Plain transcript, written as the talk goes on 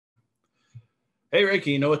Hey,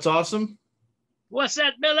 Ricky, you know what's awesome? What's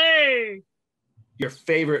that, Billy? Your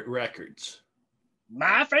favorite records.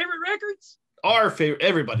 My favorite records? Our favorite,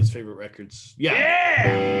 everybody's favorite records. Yeah.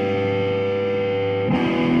 Yeah.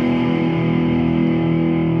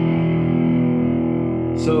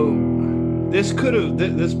 So this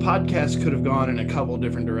podcast could have gone in a couple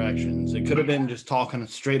different directions. It could have been just talking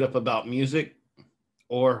straight up about music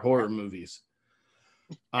or horror movies.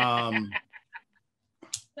 Um,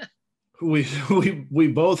 we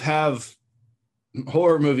both have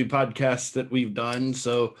horror movie podcasts that we've done,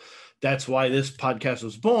 so that's why this podcast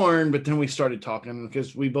was born. But then we started talking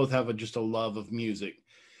because we both have just a love of music,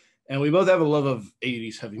 and we both have a love of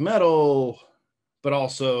 80s heavy metal, but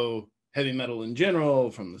also heavy metal in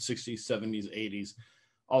general from the 60s, 70s, 80s.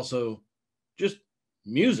 Also, just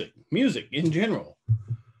music in general.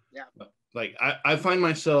 Yeah. Like I find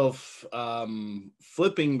myself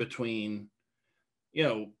flipping between,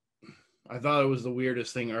 I thought it was the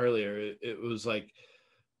weirdest thing earlier. It was like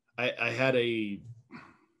I had a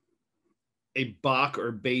Bach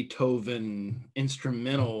or Beethoven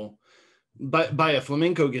instrumental by a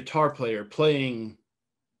flamenco guitar player playing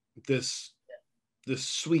this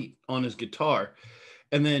suite on his guitar,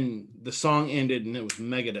 and then the song ended and it was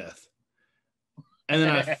Megadeth, and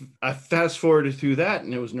then I fast forwarded through that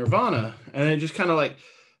and it was Nirvana, and it just kind of like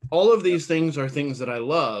all of these things are things that I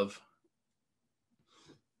love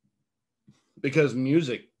because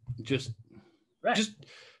music just Right.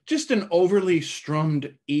 just an overly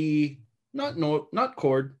strummed E, not note, not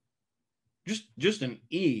chord, just an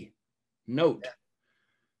E note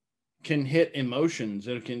can hit emotions.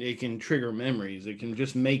 It can trigger memories. It can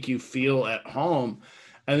just make you feel at home.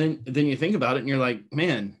 And then you think about it and you're like,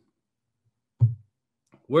 man,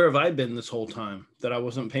 where have I been this whole time that I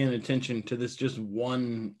wasn't paying attention to this just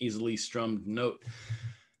one easily strummed note?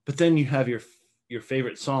 But then you have your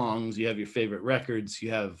favorite songs, you have your favorite records, you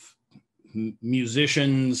have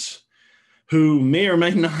musicians who may or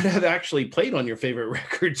may not have actually played on your favorite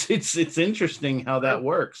records. It's interesting how that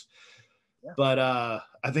works. Yeah. But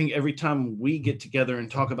I think every time we get together and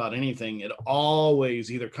talk about anything, it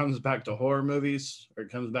always either comes back to horror movies or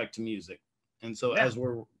it comes back to music. And so as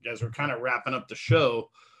we're kind of wrapping up the show,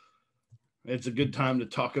 it's a good time to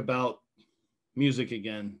talk about music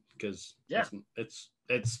again because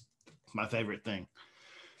it's my favorite thing.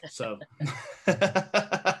 So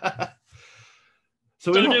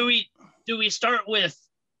So do we start with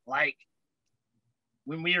like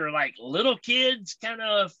when we were like little kids, kind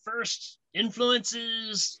of first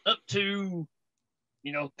influences up to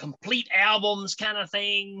complete albums kind of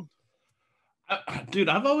thing? Dude,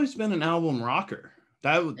 I've always been an album rocker.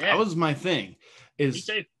 That was my thing. Me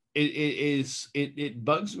too. It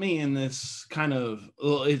bugs me in this kind of,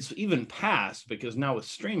 well, it's even past because now with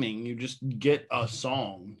streaming you just get a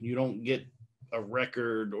song, you don't get a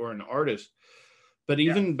record or an artist. But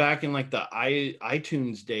even back in like the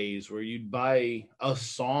iTunes days where you'd buy a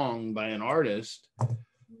song by an artist,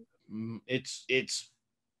 it's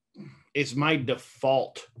my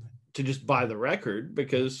default to just buy the record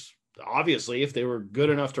because obviously if they were good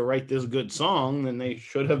enough to write this good song, then they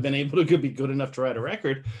should have been able to be good enough to write a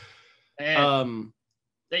record. And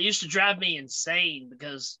that used to drive me insane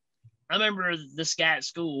because I remember this guy at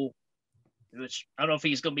school, which I don't know if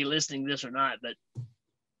he's going to be listening to this or not, but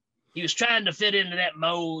he was trying to fit into that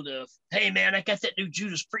mode of, hey, man, I got that new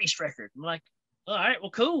Judas Priest record. I'm like, all right,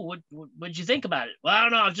 well, cool. What'd you think about it? Well, I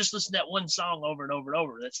don't know. I've just listened to that one song over and over and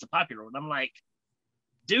over. That's the popular one. I'm like,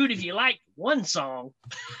 dude, if you like one song,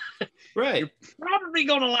 right, you're probably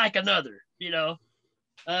going to like another,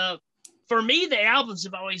 For me, the albums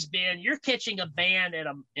have always been, you're catching a band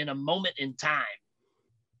in a moment in time.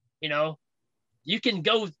 You can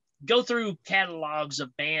go through catalogs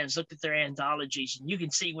of bands, look at their anthologies, and you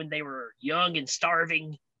can see when they were young and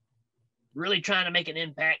starving, really trying to make an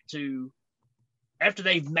impact, to after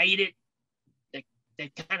they've made it,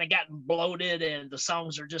 they've kind of gotten bloated and the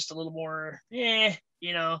songs are just a little more,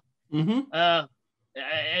 Mm-hmm.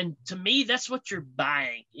 And to me, that's what you're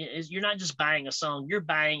buying. You're not just buying a song, you're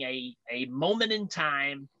buying a moment in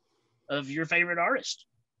time of your favorite artist.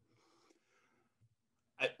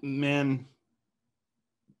 Man,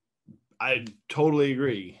 I totally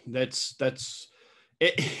agree. That's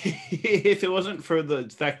it. If it wasn't for the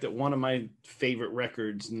fact that one of my favorite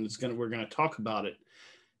records, and we're gonna talk about it,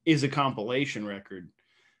 is a compilation record.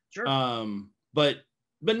 Sure.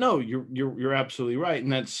 But no, you're absolutely right,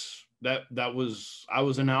 and I was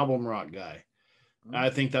an album rock guy. Mm-hmm.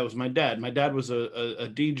 I think that was my dad. My dad was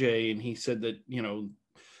a DJ, and he said that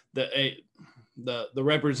the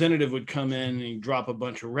representative would come in and he'd drop a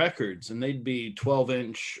bunch of records, and they'd be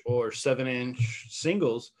 12-inch or 7-inch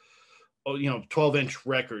singles 12-inch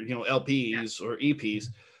record, LPs or EPs,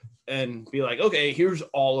 and be like, okay, here's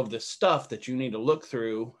all of this stuff that you need to look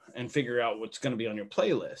through and figure out what's going to be on your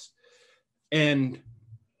playlist. And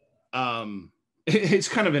it's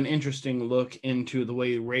kind of an interesting look into the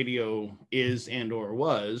way radio is and or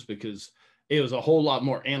was, because it was a whole lot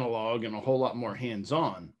more analog and a whole lot more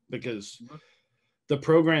hands-on, because the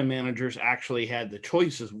program managers actually had the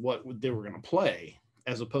choices what they were going to play,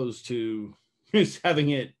 as opposed to just having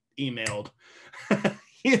it emailed.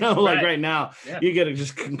 Like right now, you get a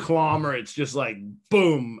just conglomerates, just like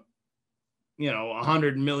boom,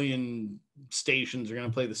 100 million stations are going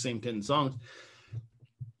to play the same 10 songs.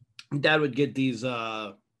 Dad would get these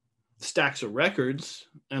stacks of records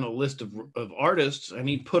and a list of artists, and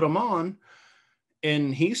he'd put them on.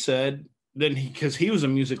 And he said then, because he was a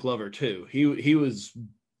music lover too, he was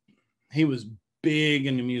big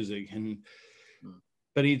into music,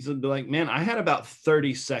 but he'd be like, man, I had about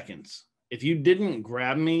 30 seconds. If you didn't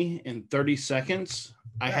grab me in 30 seconds,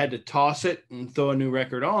 I had to toss it and throw a new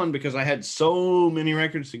record on, because I had so many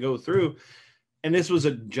records to go through. And this was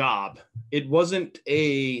a job. It wasn't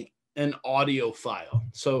an audio file.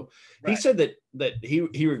 So he said that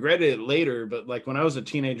he regretted it later, but like when I was a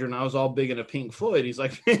teenager and I was all big into Pink Floyd, he's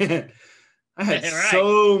like, man, I had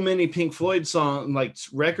so many Pink Floyd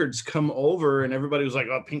records come over, and everybody was like,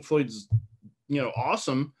 oh, Pink Floyd's,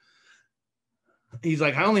 awesome. He's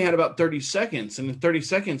like, I only had about 30 seconds. And in 30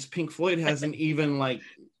 seconds, Pink Floyd hasn't even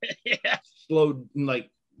slowed,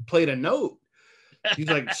 played a note. He's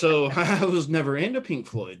like, so I was never into Pink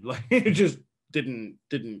Floyd. Like, it just didn't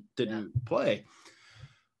play.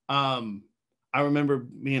 I remember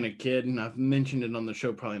being a kid, and I've mentioned it on the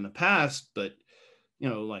show probably in the past, but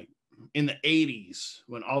like in the 80s,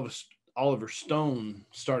 when Oliver Stone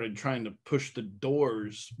started trying to push the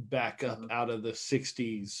Doors back up out of the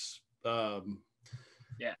 60s.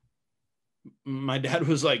 My dad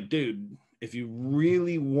was like, dude, if you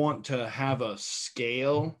really want to have a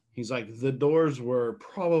scale, he's like, the Doors were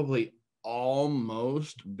probably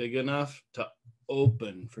almost big enough to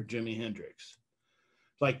open for Jimi Hendrix.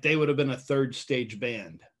 Like, they would have been a third stage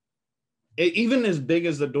band. Even as big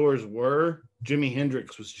as the Doors were, Jimi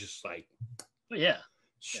Hendrix was just like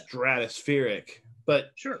stratospheric. But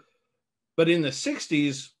in the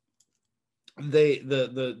 60s,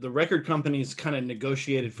 the record companies kind of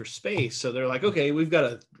negotiated for space. So they're like, okay, we've got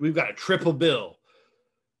a triple bill.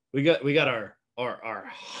 We got our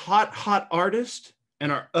hot artist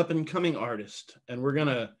and our up and coming artist, and we're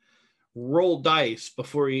gonna roll dice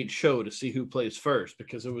before each show to see who plays first,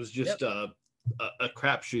 because it was just a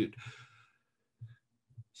crapshoot.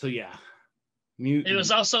 So yeah, it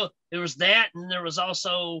was that, and there was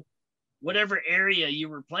also whatever area you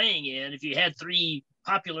were playing in. If you had three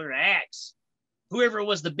popular acts, whoever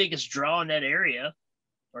was the biggest draw in that area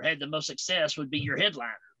or had the most success would be your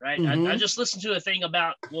headliner, right? I just listened to a thing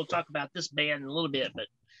we'll talk about this band in a little bit, but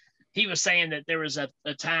he was saying that there was a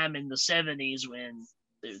time in the 70s when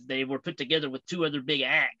they were put together with two other big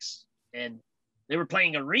acts, and they were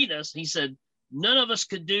playing arenas. He said, none of us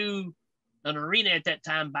could do an arena at that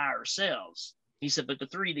time by ourselves. He said, but the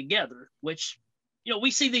three together, which,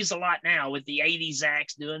 we see these a lot now with the 80s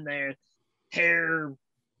acts doing their hair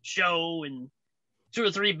show, and two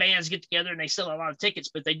or three bands get together and they sell a lot of tickets,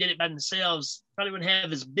 but they did it by themselves, probably wouldn't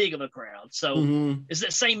have as big of a crowd. So it's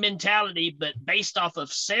that same mentality, but based off of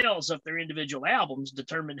sales of their individual albums,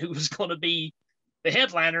 determine who was going to be the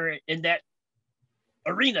headliner in that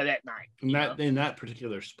arena that night. In that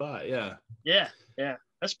particular spot. Yeah.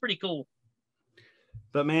 That's pretty cool.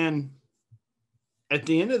 But man, at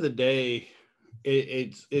the end of the day,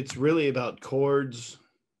 it's really about chords,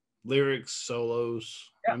 lyrics, solos.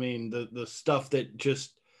 I mean, the stuff that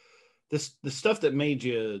just the stuff that made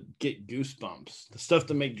you get goosebumps, the stuff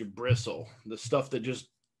that made you bristle, the stuff that just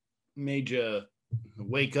made you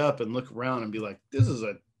wake up and look around and be like, this is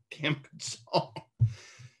a damn good song.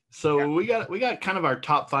 So we got kind of our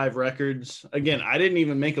top 5 records. Again, I didn't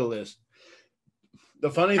even make a list.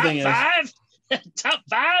 The funny thing is top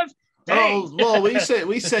 5. Dang. Oh well,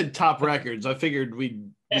 we said top records. I figured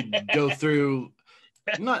we'd go through.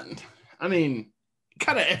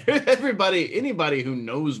 Kind of anybody who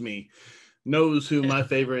knows me knows who my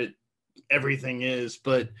favorite everything is.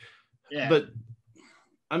 But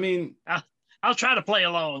I mean, I'll try to play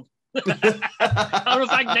along. I don't know if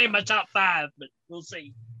I can name my top 5, but we'll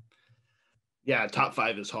see. Yeah, top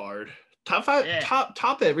 5 is hard. Top 5,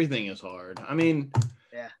 top everything is hard. I mean,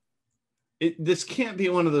 this can't be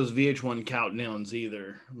one of those VH1 countdowns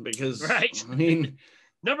either, because I mean,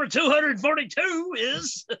 number 242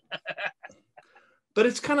 is. But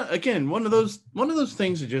it's kind of, again, one of those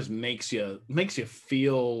things that just makes you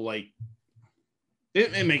feel like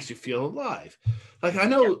It makes you feel alive. Like I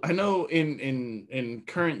know in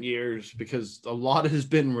current years, because a lot has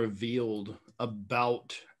been revealed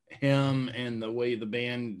about him and the way the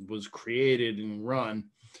band was created and run.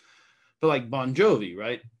 But like Bon Jovi,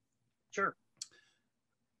 right? Sure.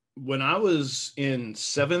 When I was in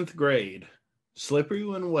 7th grade, Slippery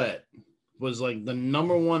When Wet was like the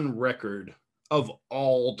number one record of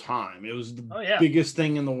all time. It was the biggest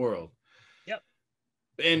thing in the world. Yep.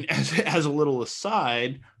 And as a little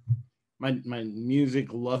aside, my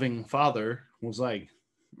music loving father was like,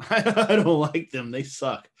 I don't like them. They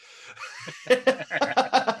suck.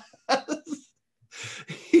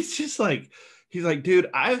 He's like, dude,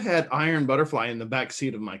 I've had Iron Butterfly in the back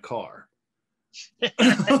seat of my car.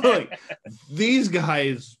 Like, these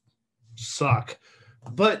guys suck.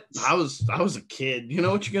 But I was a kid. You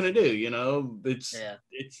know what you're gonna do? You know, it's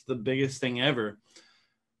the biggest thing ever.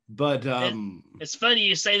 But it's funny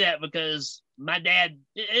you say that, because my dad,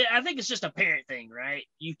 I think it's just a parent thing, right?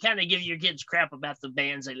 You kind of give your kids crap about the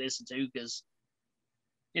bands they listen to because,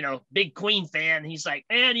 you know, big Queen fan. He's like,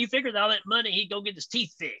 man, you figured all that money, he'd go get his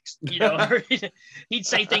teeth fixed, you know. He'd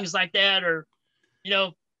say things like that, or, you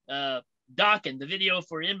know, Doc in the video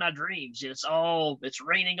for In My Dreams, it's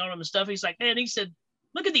raining on him and stuff. He's like, man, he said,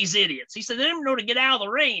 look at these idiots. He said, they don't know to get out of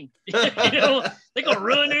the rain. You know, they're gonna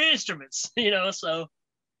ruin their instruments, you know. So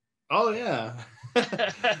oh yeah.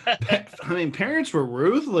 I mean, parents were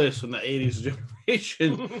ruthless in the 80s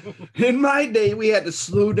generation. In my day, we had to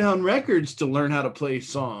slow down records to learn how to play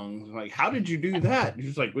songs. Like, how did you do that?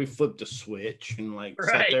 Just like we flipped a switch and like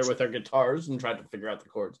sat there with our guitars and tried to figure out the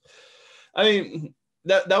chords. I mean,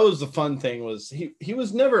 that was the fun thing, was he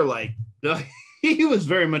was never like, he was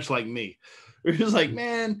very much like me. He was like,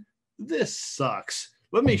 man, this sucks.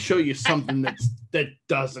 Let me show you something that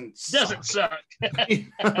doesn't suck. You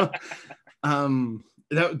know?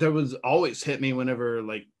 That was always hit me whenever,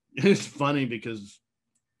 like, it's funny because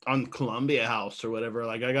on Columbia House or whatever,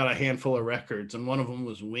 like I got a handful of records and one of them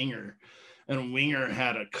was Winger, and Winger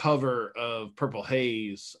had a cover of Purple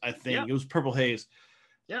Haze. I think it was Purple Haze.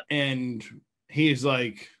 Yep. And he's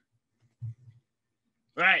like,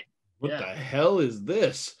 right, what the hell is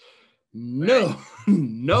this? No,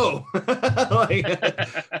 no. Like,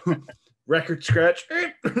 record scratch.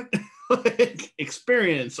 Like,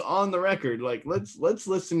 experience on the record. Like, let's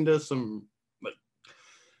listen to some. Like,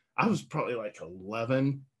 I was probably like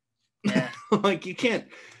 11. Yeah. Like, you can't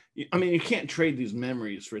trade these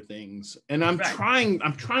memories for things. And I'm trying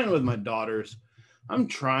with my daughters. I'm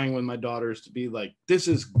trying with my daughters to be like, this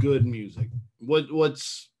is good music.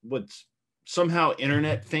 What's somehow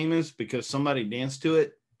internet famous because somebody danced to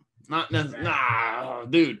it? Not necessarily. Nah,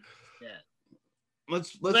 dude. Yeah.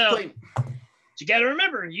 Let's play. You got to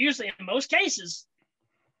remember, usually in most cases,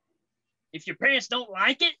 if your parents don't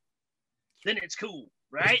like it, then it's cool,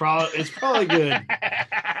 right? It's probably good.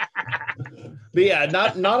 But yeah,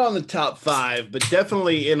 not on the top 5, but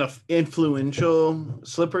definitely influential.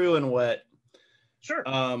 Slippery When Wet. Sure.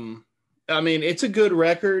 I mean, it's a good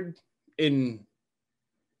record. It's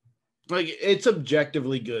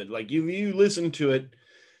objectively good. Like, you listen to it,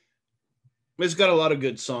 it's got a lot of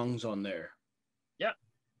good songs on there. Yep.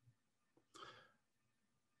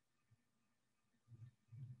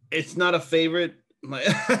 It's not a favorite.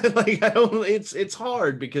 Like I don't. It's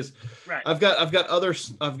hard because I've got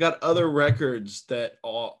other records that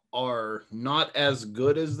are not as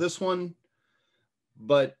good as this one,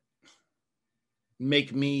 but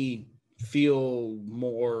make me feel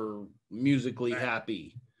more musically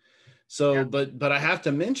happy. So, but I have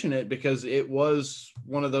to mention it because it was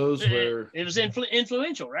one of those where it was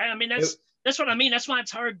influential, right? I mean, that's what I mean. That's why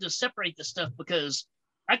it's hard to separate the stuff, because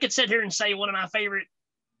I could sit here and say one of my favorite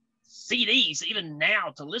CDs, even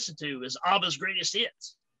now, to listen to is ABBA's Greatest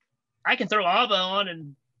Hits. I can throw ABBA on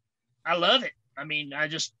and I love it. I mean, I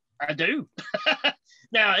do.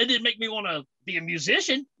 Now, it didn't make me want to be a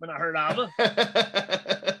musician when I heard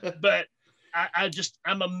ABBA, but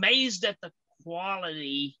I'm amazed at the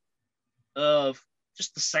quality of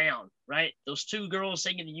just the sound, right? Those two girls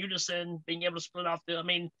singing in unison, being able to split off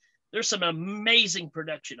there's some amazing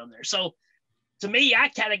production on there. So to me, I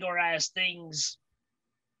categorize things,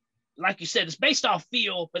 like you said, it's based off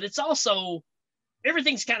feel, but it's also,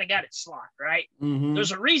 everything's kind of got its slot, right? Mm-hmm.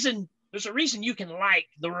 There's a reason you can like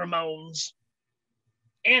the Ramones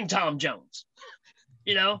and Tom Jones,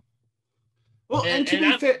 you know? Well, and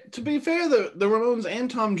to be fair, the Ramones and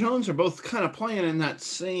Tom Jones are both kind of playing in that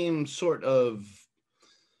same sort of.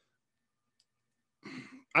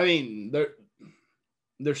 I mean,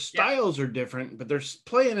 their styles are different, but they're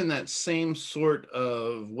playing in that same sort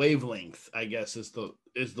of wavelength, I guess is the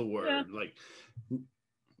word. Yeah. Like,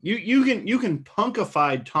 You can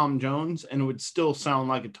punkify Tom Jones and it would still sound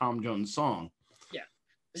like a Tom Jones song. Yeah.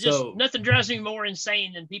 Just nothing drives me more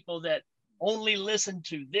insane than people that only listen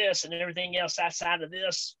to this and everything else outside of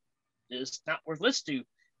this is not worth listening to.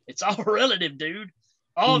 It's all relative, dude.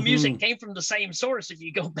 All music came from the same source if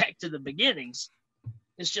you go back to the beginnings.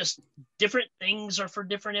 It's just different things are for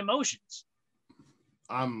different emotions.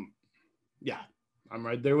 I'm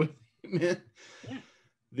right there with you, man.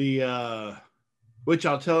 Yeah. Which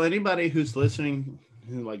I'll tell anybody who's listening,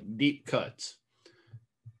 like deep cuts.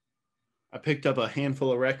 I picked up a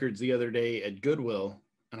handful of records the other day at Goodwill,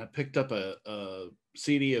 and I picked up a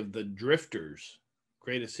CD of the Drifters'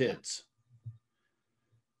 greatest hits.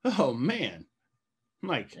 Oh, man. I'm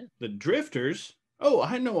like, the Drifters? Oh,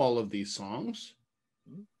 I know all of these songs.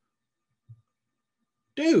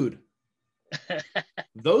 Dude,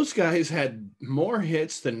 those guys had more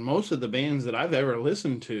hits than most of the bands that I've ever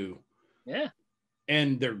listened to. Yeah.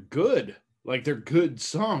 And they're good. Like, they're good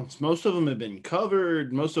songs. Most of them have been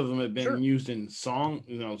covered. Most of them have been used in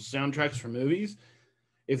soundtracks for movies.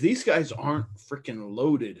 If these guys aren't freaking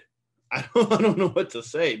loaded, I don't know what to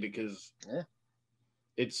say, because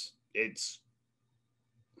it's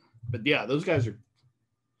but yeah, those guys are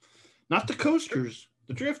not the Coasters,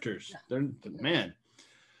 the Drifters. They're the man.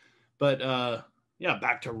 But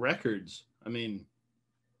back to records. I mean,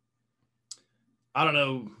 I don't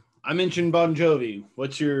know. I mentioned Bon Jovi.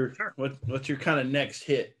 What's your kind of next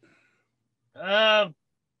hit? Well,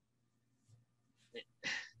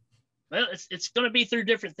 it's going to be through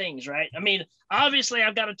different things, right? I mean, obviously,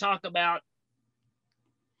 I've got to talk about,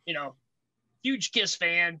 huge Kiss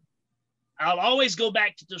fan. I'll always go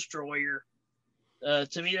back to Destroyer.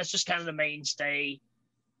 To me, that's just kind of the mainstay.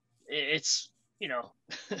 It's,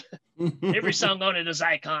 every song on it is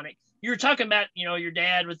iconic. You were talking about, your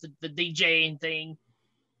dad with the DJing thing.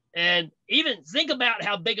 And even think about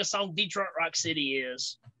how big a song Detroit Rock City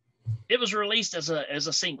is. It was released as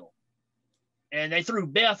a single. And they threw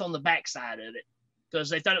Beth on the backside of it because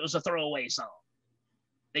they thought it was a throwaway song.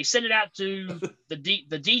 They sent it out to the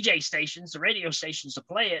DJ stations, the radio stations, to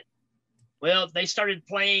play it. Well, they started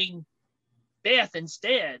playing Beth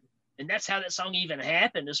instead. And that's how that song even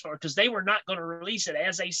happened, because they were not going to release it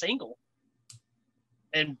as a single.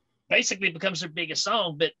 And basically becomes their biggest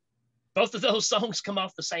song. But both of those songs come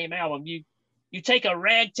off the same album. You take a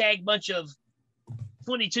ragtag bunch of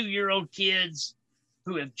 22-year-old kids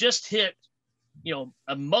who have just hit,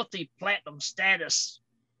 a multi-platinum status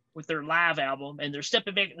with their live album, and they're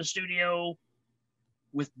stepping back in the studio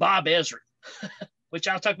with Bob Ezrin, which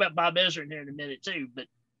I'll talk about Bob Ezrin here in a minute too. But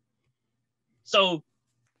so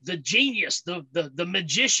the genius, the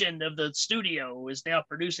magician of the studio is now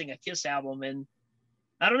producing a Kiss album, and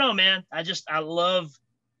I don't know, man. I love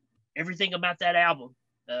everything about that album.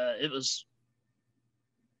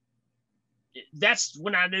 That's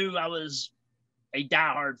when I knew I was a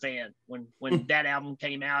diehard fan, when that album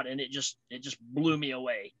came out, and it just blew me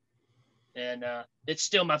away. And it's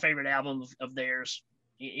still my favorite album of theirs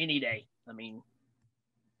any day. I mean,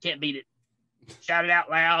 can't beat it. Shout It Out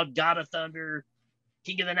Loud, God of Thunder,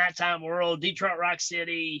 King of the Nighttime World, Detroit Rock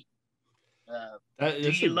City.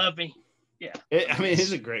 Do You Love Me? Yeah.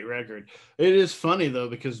 It's a great record. It is funny though,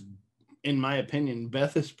 because in my opinion,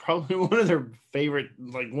 Beth is probably one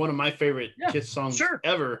of my favorite Kiss songs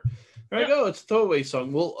ever. They're like, oh, it's a throwaway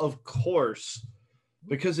song. Well, of course,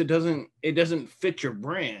 because it doesn't fit your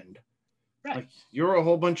brand. Right. Like, you're a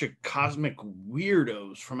whole bunch of cosmic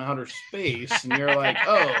weirdos from outer space, and you're like,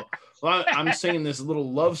 oh, well, I'm singing this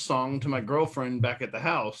little love song to my girlfriend back at the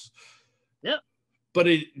house. Yep. But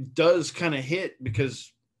it does kind of hit,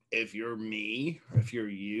 because if you're me, or if you're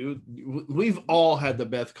you, we've all had the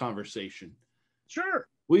Beth conversation. Sure.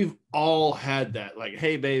 We've all had that. Like,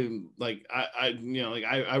 hey, babe, like, I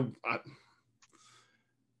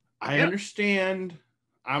understand.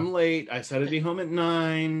 I'm late. I said I'd be home at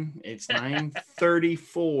 9. It's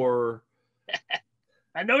 9:34.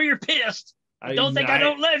 I know you're pissed. I don't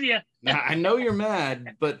love you. I know you're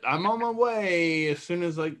mad, but I'm on my way as soon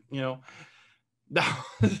as, like, in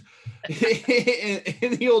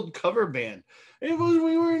the old cover band. We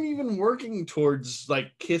weren't even working towards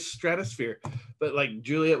like Kiss Stratosphere, but like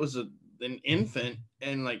Juliet was an infant,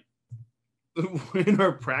 and like in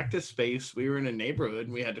our practice space, we were in a neighborhood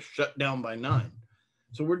and we had to shut down by 9.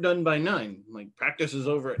 So we're done by 9. Like, practice is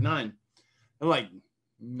over at 9. I'm like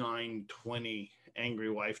 9:20.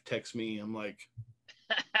 Angry wife texts me. I'm like,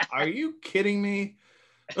 are you kidding me?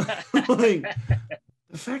 Like,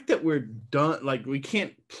 the fact that we're done, like, we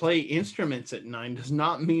can't play instruments at 9 does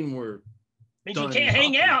not mean we're means you can't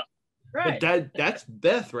hang out. Right. But that's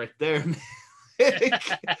Beth right there, man.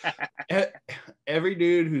 Every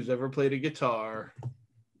dude who's ever played a guitar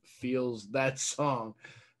feels that song.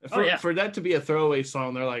 For that to be a throwaway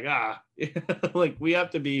song, they're like, like we have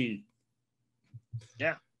to be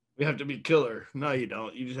killer. No, you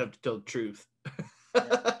don't. You just have to tell the truth.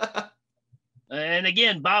 And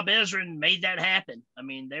again, Bob Ezrin made that happen. I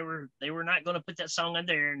mean, they were not going to put that song in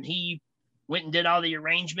there, and he went and did all the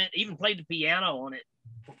arrangement, even played the piano on it,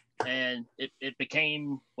 and it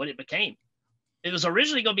became what it became. It was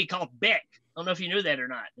originally going to be called Beck. I don't know if you knew that or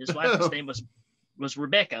not. His wife's name was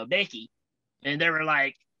Becky, and they were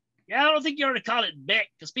like, "Yeah, I don't think you ought to call it Beck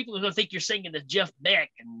because people are going to think you're singing to Jeff Beck."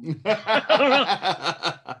 And I don't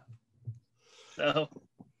know. So,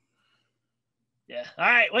 yeah. All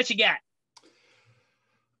right, what you got?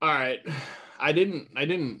 All right. I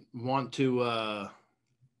didn't want to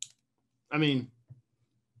I mean,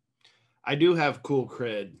 I do have Cool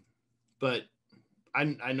Cred, but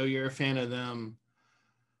I know you're a fan of them.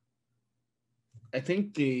 I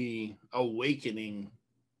think the awakening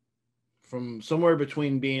from somewhere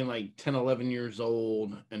between being like 10, 11 years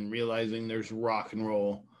old and realizing there's rock and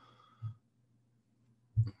roll,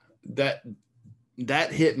 that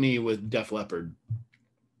hit me with Def Leppard.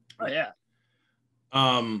 Oh, yeah.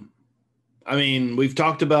 I mean, we've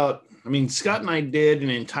talked about, Scott and I did an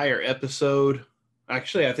entire episode.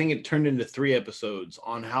 Actually, I think it turned into 3 episodes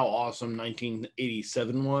on how awesome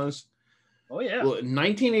 1987 was. Oh, yeah. Well, in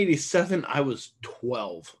 1987, I was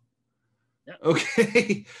 12. Yeah.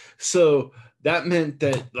 Okay. So that meant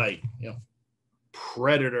that, like,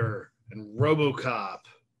 Predator and RoboCop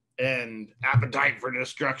and Appetite for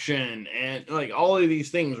Destruction and, like, all of these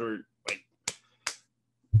things were, like,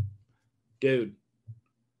 dude,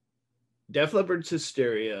 Def Leppard's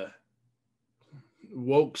Hysteria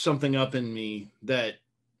woke something up in me that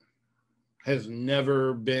has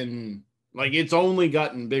never been, like, it's only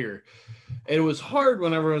gotten bigger. And it was hard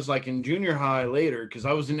whenever I was like in junior high later, because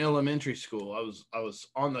I was in elementary school. I was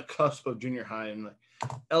on the cusp of junior high and like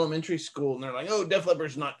elementary school, and they're like, "Oh, Def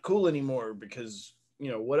Leppard's not cool anymore because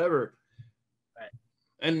whatever." Right.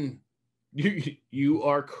 And you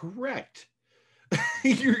are correct.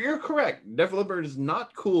 You're correct. Def Leppard is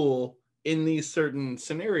not cool in these certain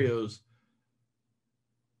scenarios,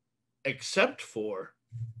 except for,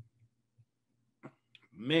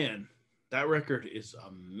 man, that record is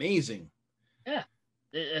amazing. Yeah,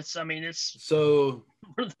 it's so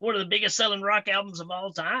one of the biggest selling rock albums of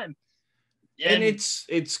all time, and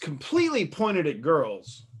it's completely pointed at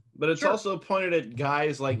girls, but it's also pointed at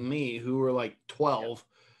guys like me who were like 12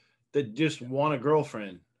 that just want a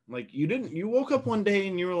girlfriend. Like, you woke up one day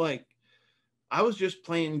and you were like, I was just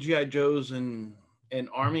playing G.I. Joes and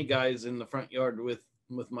army guys in the front yard with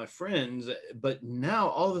my friends, but now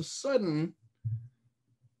all of a sudden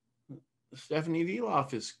Stephanie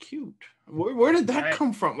Veloff is cute. Where did that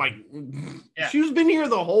come from? Like, she's been here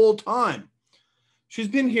the whole time. She's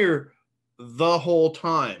been here the whole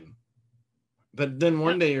time. But then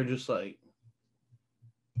one day you're just like,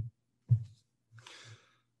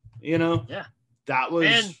 that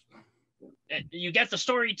was. And you got the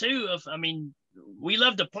story too of, we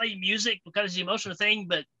love to play music because it's the emotional thing,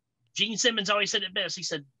 but Gene Simmons always said it best. He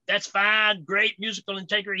said, "That's fine, great musical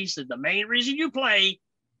integrity." He said, "The main reason you play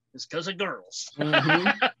is because of girls."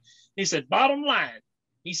 Mm-hmm. He said, "Bottom line,"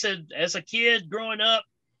 he said, as a kid growing up,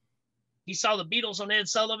 he saw the Beatles on Ed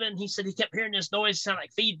Sullivan. He said he kept hearing this noise sound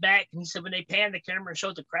like feedback. And he said when they panned the camera and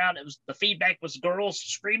showed the crowd, the feedback was girls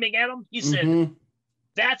screaming at him. He said,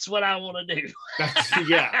 "That's what I want to do."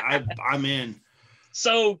 I'm in.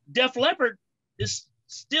 So Def Leppard is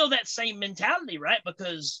still that same mentality, right?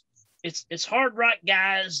 Because it's hard rock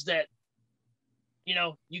guys that,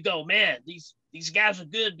 you go, man, these guys are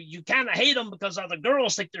good, but you kind of hate them because other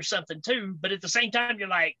girls think they're something too. But at the same time, you're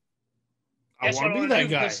like, I want to be that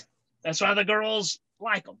guy. That's why the girls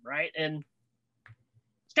like them, right? And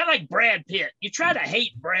it's kind of like Brad Pitt. You try to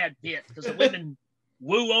hate Brad Pitt because the women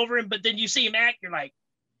woo over him, but then you see him act, you're like,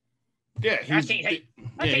 I can't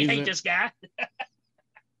hate this guy.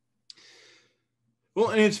 Well,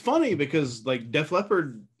 and it's funny because like Def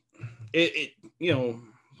Leppard, it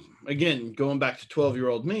again, going back to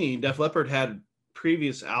 12-year-old me, Def Leppard had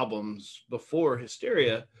previous albums before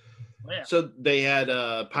Hysteria. Oh, yeah. So they had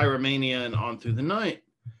Pyromania and On Through the Night.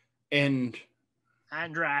 And High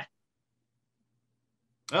and Dry.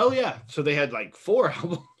 Oh, yeah. So they had like 4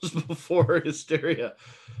 albums before Hysteria.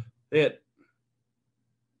 They had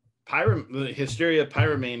Hysteria,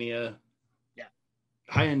 Pyromania,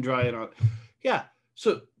 High and Dry, and all. Yeah.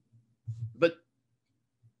 So, but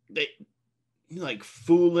they like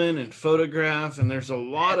Foolin' and Photograph, and there's a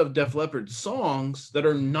lot of Def Leppard songs that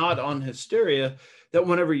are not on Hysteria that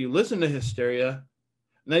whenever you listen to Hysteria,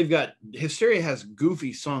 Hysteria has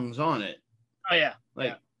goofy songs on it. Oh yeah.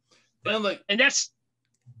 Like, yeah. And that's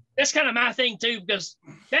kind of my thing too, because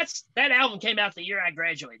that album came out the year I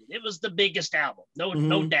graduated. It was the biggest album,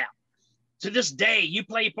 no doubt. To this day, you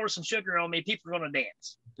play Pour Some Sugar on Me, people are going to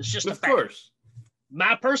dance. It's just a fact. Of course.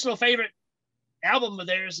 My personal favorite album of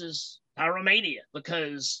theirs is Pyromania,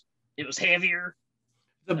 because it was heavier.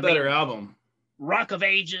 The better album. Rock of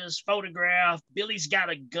Ages, Photograph, Billy's Got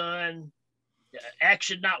a Gun,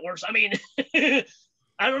 Action Not Worse. I mean,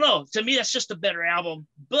 I don't know. To me, that's just a better album.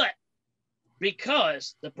 But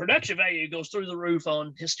because the production value goes through the roof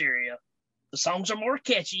on Hysteria, the songs are more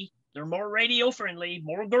catchy, they're more radio friendly,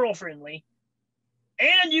 more girl friendly.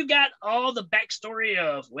 And you got all the backstory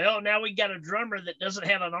of, well, now we got a drummer that doesn't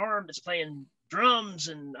have an arm that's playing drums.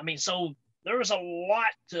 And I mean, so there was a lot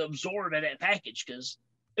to absorb in that package, because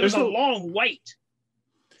it was a long wait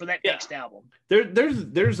for that next album.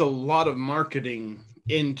 There's a lot of marketing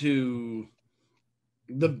into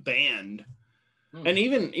the band. And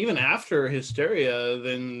even after Hysteria,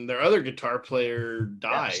 then their other guitar player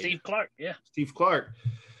died. Steve Clark. Steve Clark.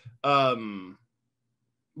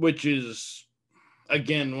 Which is,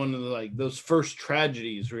 again, one of the, those first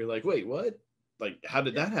tragedies where you're like, wait, what? Like, how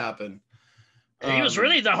did that happen? He was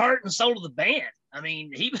really the heart and soul of the band. I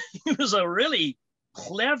mean, he was a really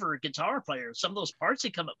clever guitar player. Some of those parts he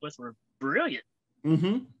come up with were brilliant.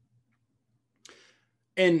 Mm-hmm.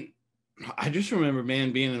 And I just remember,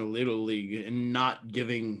 man, being in a Little League and not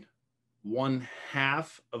giving one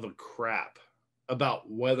half of a crap about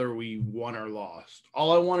whether we won or lost.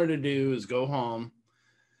 All I wanted to do is go home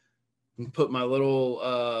and put my little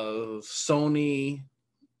Sony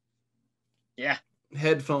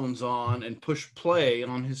headphones on and push play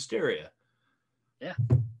on Hysteria. Yeah.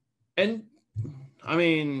 And I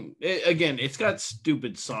mean, it's got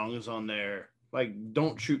stupid songs on there. Like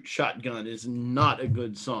Don't Shoot Shotgun is not a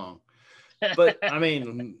good song. But I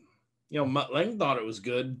mean, Mutt Lange thought it was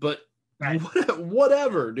good, but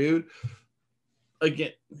whatever, dude.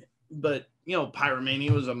 Again, but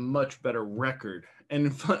Pyromania was a much better record.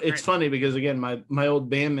 And it's funny because, again, my old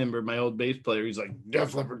band member, my old bass player, he's like,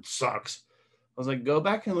 Def Leppard sucks. I was like, go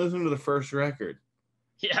back and listen to the first record.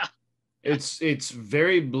 Yeah. It's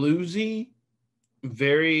very bluesy,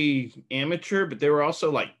 very amateur, but they were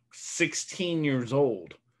also like 16 years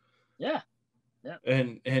old. Yeah. Yeah.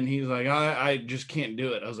 And he's like, I just can't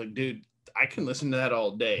do it. I was like, dude, I can listen to that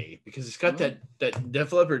all day, because it's got that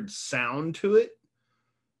Def Leppard sound to it,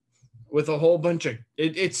 with a whole bunch of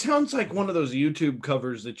it sounds like one of those YouTube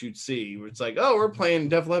covers that you'd see where it's like, oh, we're playing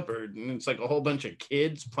Def Leppard, and it's like a whole bunch of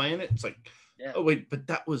kids playing it. It's like, oh wait, but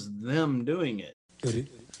that was them doing it. Goody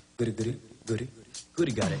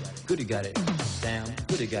got it. Goody got it. Sam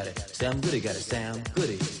Goody got it. Sam Goody got it.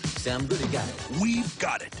 Sam Goody got it. We've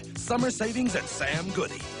got it. Summer savings at Sam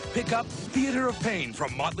Goody. Pick up Theater of Pain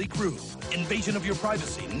from Motley Crue, Invasion of Your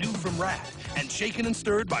Privacy, new from Rat, and Shaken and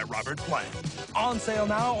Stirred by Robert Plant. On sale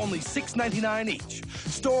now, only $6.99 each.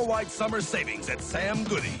 Store-wide summer savings at Sam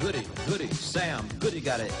Goody. Goody. Sam Goody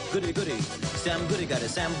got it. Goody. Sam Goody got it.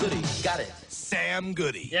 Sam Goody got it. Sam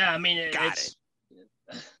Goody. Yeah, I mean, it's...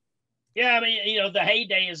 Yeah, I mean, the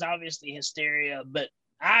heyday is obviously Hysteria, but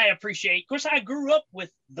I appreciate... Of course, I grew up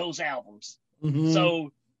with those albums. Mm-hmm.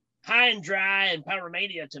 So High and Dry and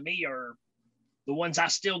Pyromania, to me, are the ones I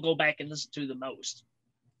still go back and listen to the most.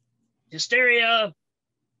 Hysteria,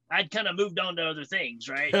 I'd kind of moved on to other things,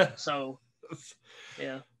 right? So,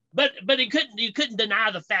 yeah. But you couldn't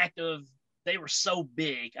deny the fact of they were so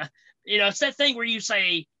big. It's that thing where you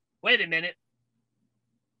say, wait a minute,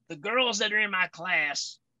 the girls that are in my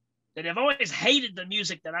class that have always hated the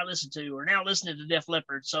music that I listen to are now listening to Def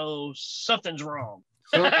Leppard, so something's wrong.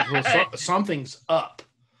 Something's up.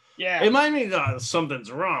 Yeah. It might mean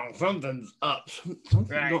something's wrong. Something's up.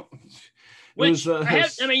 Right. Which, still,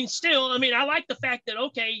 I like the fact that,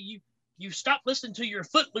 okay, you stopped listening to your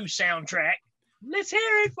Footloose soundtrack. Let's hear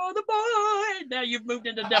it for the boy. Now you've moved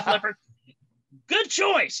into Def Leppard. Good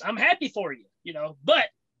choice. I'm happy for you, but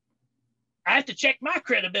I have to check my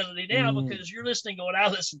credibility now because you're listening to what I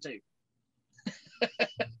listen to.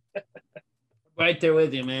 Right there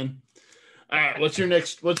with you, man. All right, what's your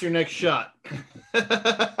next shot?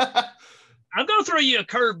 I'm going to throw you a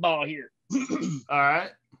curveball here. All right.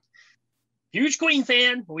 Huge Queen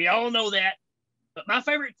fan. We all know that. But my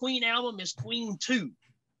favorite Queen album is Queen 2.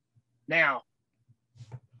 Now,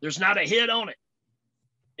 there's not a hit on it.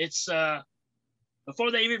 It's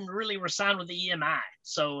before they even really were signed with the EMI.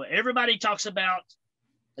 So everybody talks about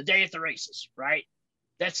A Day at the Races, right?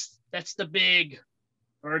 That's the big,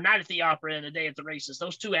 or Night at the Opera and A Day at the Races.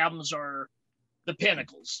 Those two albums are the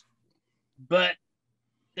pinnacles. But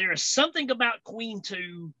there is something about Queen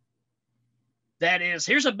 2 that is,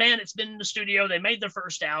 here's a band that's been in the studio. They made their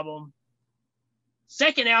first album.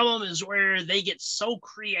 Second album is where they get so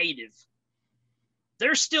creative.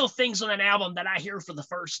 There's still things on that album that I hear for the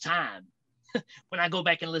first time when I go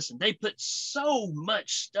back and listen. They put so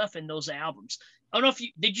much stuff in those albums. I don't know if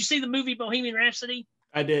did you see the movie Bohemian Rhapsody?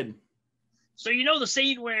 I did. So you know the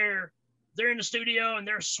scene where they're in the studio and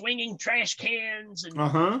they're swinging trash cans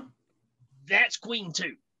and that's Queen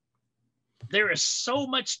 2. There is so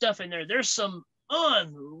much stuff in there. There's some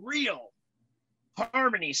unreal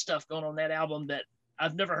harmony stuff going on that album that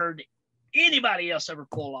I've never heard anybody else ever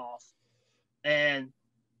pull off. And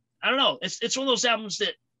I don't know. It's one of those albums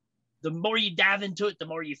that the more you dive into it, the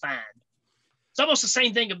more you find. It's almost the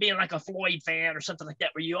same thing of being like a Floyd fan or something like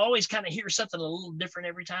that, where you always kind of hear something a little different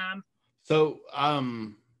every time. So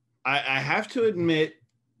I have to admit,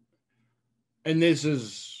 and this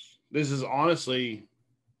is honestly,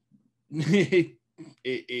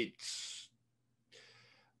 it's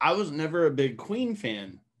I was never a big Queen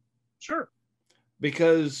fan. Sure.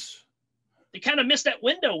 Because they kind of missed that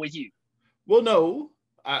window with you. Well, no,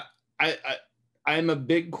 I'm a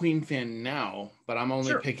big Queen fan now, but I'm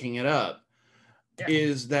only picking it up. Yeah.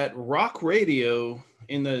 Is that rock radio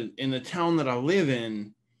in the town that I live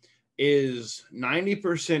in is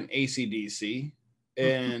 90% AC/DC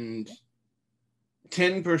and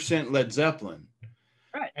 10% Led Zeppelin.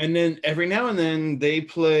 Right. And then every now and then they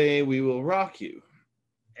play We Will Rock You.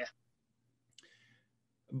 Yeah.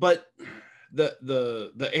 But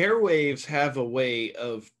the airwaves have a way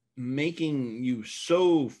of making you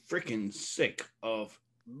so freaking sick of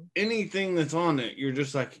anything that's on it. You're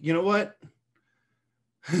just like, you know what?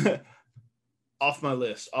 off my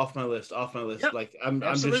list. Yep. Like I'm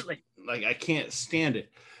just like, I can't stand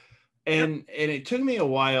it. And it took me a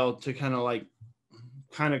while to kind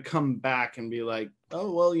of come back and be like,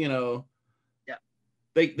 oh, well, you know,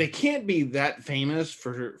 they can't be that famous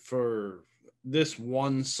for this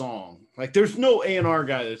one song. Like there's no A&R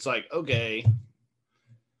guy that's like, okay,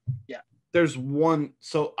 there's one.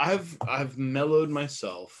 So I've mellowed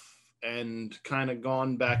myself and kind of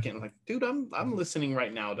gone back and like, dude, I'm listening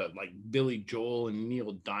right now to like Billy Joel and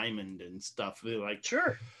Neil Diamond and stuff. They're like,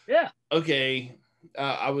 sure, yeah, okay.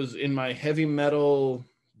 I was in my heavy metal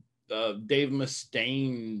Dave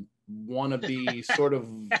Mustaine wannabe sort of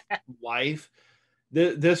life.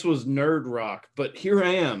 This was nerd rock, but here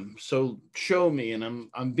I am. So show me, and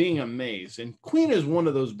I'm being amazed. And Queen is one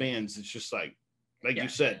of those bands that's just like you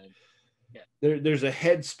said, there's a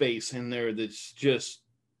headspace in there that's just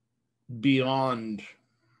beyond.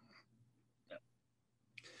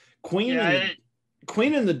 Queen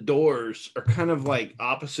and the Doors are kind of like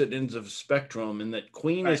opposite ends of a spectrum, in that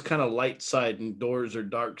Queen is kind of light side and Doors are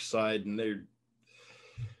dark side, and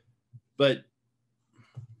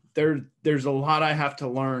there's a lot I have to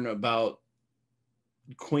learn about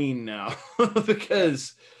Queen now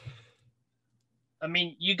because I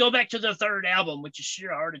mean, you go back to their third album, which is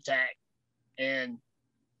Sheer Heart Attack, and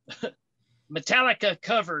Metallica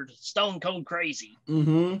covered Stone Cold Crazy,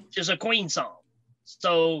 which is a Queen song.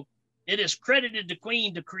 So it is credited to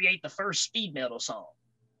Queen to create the first speed metal song,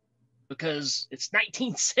 because it's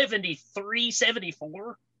 1973,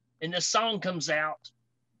 74, and this song comes out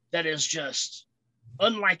that is just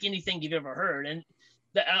unlike anything you've ever heard. And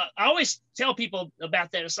I always tell people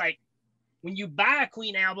about that. It's like when you buy a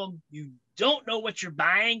Queen album, you don't know what you're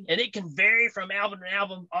buying, and it can vary from album to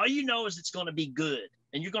album. All you know is it's going to be good,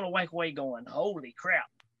 and you're going to walk away going, holy crap.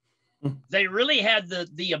 They really had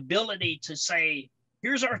the ability to say,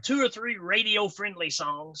 here's our 2 or 3 radio friendly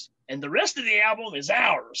songs, and the rest of the album is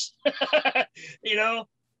ours. You know,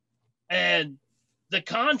 and the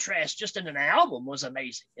contrast just in an album was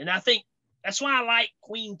amazing. And I think that's why I like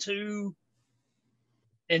Queen 2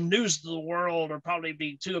 and News of the World are probably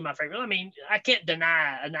be 2 of my favorite. I mean, I can't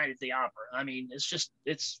deny A Night at the Opera. I mean, it's just,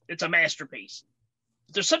 it's a masterpiece.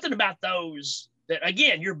 But there's something about those that,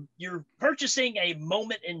 again, you're purchasing a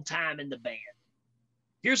moment in time in the band.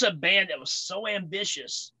 Here's a band that was so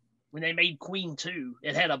ambitious when they made Queen 2.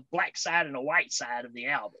 It had a black side and a white side of the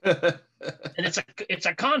album. And it's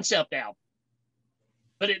a concept album.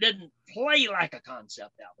 But it doesn't play like a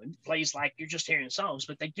concept album. It plays like you're just hearing songs,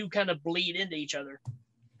 but they do kind of bleed into each other.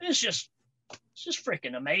 And it's just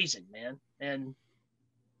freaking amazing, man. And,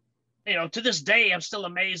 you know, to this day, I'm still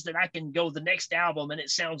amazed that I can go the next album and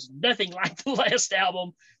it sounds nothing like the last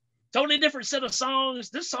album. Totally different set of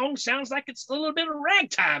songs. This song sounds like it's a little bit of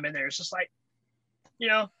ragtime in there. It's just like, you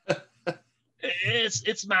know,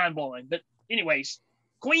 it's mind blowing. But anyways,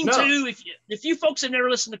 Queen 2, if you folks have never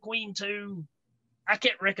listened to Queen 2, I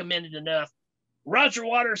can't recommend it enough. Roger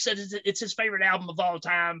Waters said it's his favorite album of all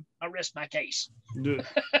time. I rest my case.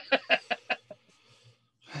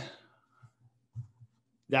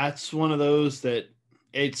 That's one of those that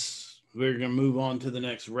we're going to move on to the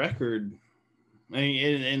next record. I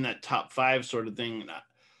mean, in that top 5 sort of thing.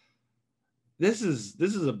 This is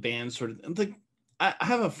a band sort of thing. I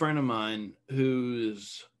have a friend of mine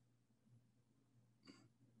who's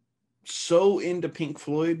so into Pink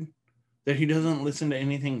Floyd that he doesn't listen to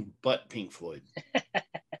anything but Pink Floyd.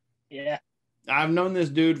 Yeah. I've known this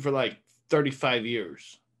dude for like 35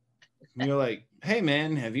 years. And you're like, hey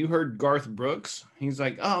man, have you heard Garth Brooks? He's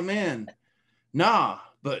like, oh man, nah,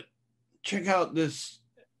 but check out this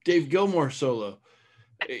Dave Gilmour solo.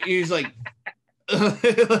 He's like,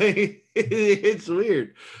 it's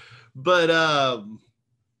weird. But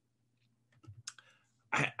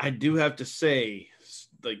I do have to say,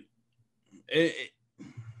 like,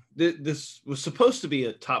 this was supposed to be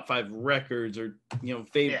a top 5 records, or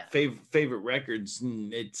favorite records,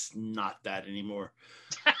 and it's not that anymore.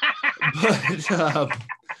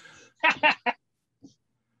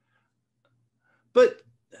 But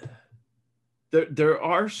there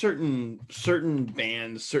are certain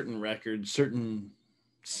bands, certain records, certain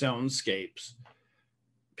soundscapes.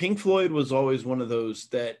 Pink Floyd was always one of those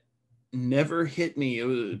that never hit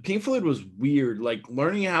me. Pink Floyd was weird. Like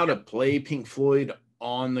learning how to play Pink Floyd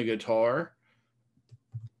on the guitar,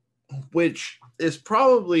 which is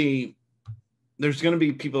probably, there's going to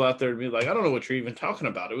be people out there to be like, I don't know what you're even talking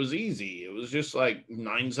about. It was easy. It was just like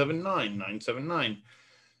 979, 979.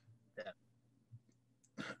 Yeah.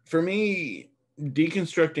 For me,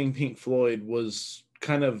 deconstructing Pink Floyd was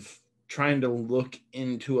kind of trying to look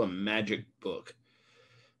into a magic book,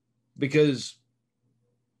 because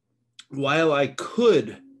while I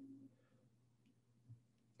could,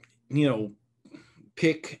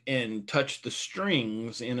 pick and touch the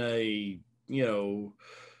strings in a,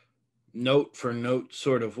 note for note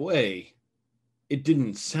sort of way, it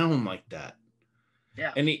didn't sound like that.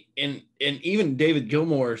 Yeah. And even David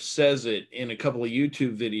Gilmour says it in a couple of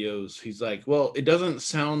YouTube videos. He's like, well, it doesn't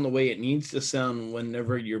sound the way it needs to sound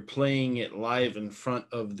whenever you're playing it live in front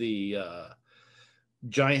of the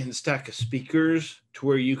giant stack of speakers, to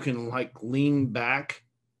where you can like lean back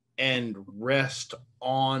and rest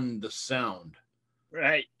on the sound.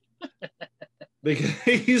 Right. Because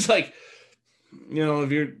he's like,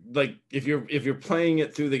 if you're playing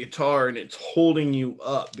it through the guitar and it's holding you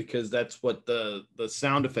up, because that's what the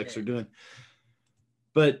sound effects are doing.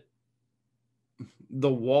 But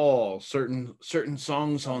The Wall, certain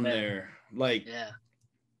songs on there, like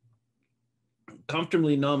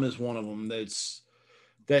Comfortably Numb is one of them.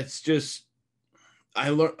 That's just, I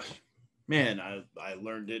learned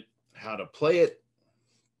it, how to play it,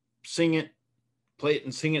 sing it, play it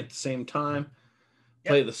and sing it at the same time.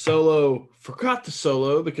 Play the solo, forgot the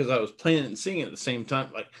solo because I was playing it and singing it at the same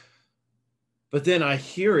time. But then I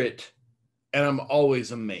hear it and I'm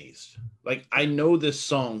always amazed. Like, I know this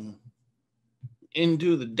song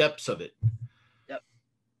into the depths of it. Yep.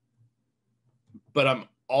 But I'm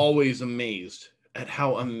always amazed at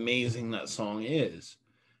how amazing that song is.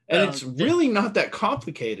 And it's really not that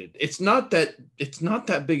complicated. It's not that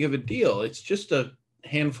big of a deal. It's just a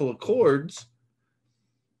handful of chords.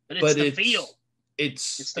 But it's the feel.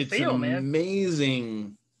 It's the feel, amazing.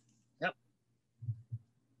 Man. Yep.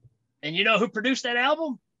 And you know who produced that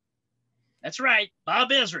album? That's right, Bob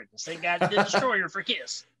Ezrin. The same guy that did Destroyer for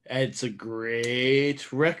Kiss. It's a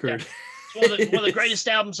great record. Yeah. It's one of the greatest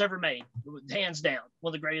albums ever made, hands down.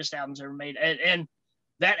 One of the greatest albums ever made. And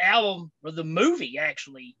that album, or the movie,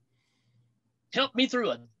 actually helped me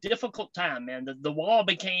through a difficult time, man. The Wall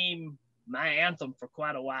became my anthem for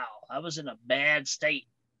quite a while. I was in a bad state,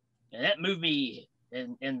 and that movie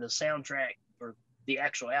and the soundtrack, or the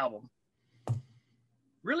actual album,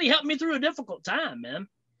 really helped me through a difficult time, man.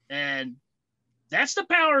 And that's the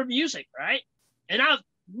power of music, right? And I've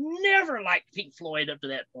never liked Pink Floyd up to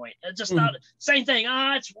that point. I just thought, same thing.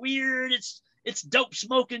 It's weird. It's dope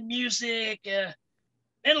smoking music.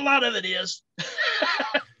 And a lot of it is.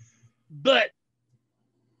 But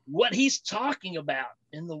what he's talking about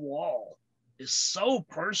in The Wall is so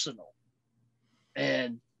personal.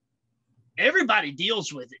 And everybody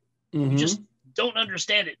deals with it. You just don't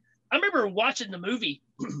understand it. I remember watching the movie.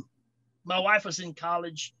 My wife was in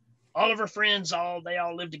college. All of her friends, they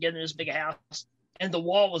all lived together in this big house. And The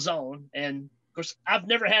Wall was on. And of course, I've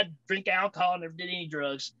never had drink alcohol, never did any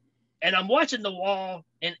drugs. And I'm watching The Wall,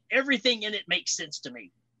 and everything in it makes sense to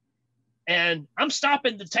me. And I'm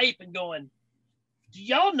stopping the tape and going, do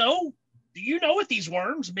you know what these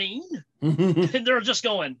worms mean? And they're just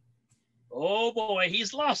going, oh boy,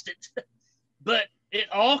 he's lost it. But it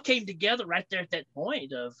all came together right there at that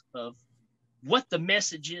point of what the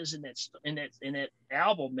message is in that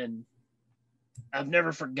album, and I've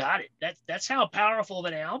never forgot it. That's how powerful of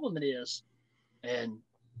an album it is, and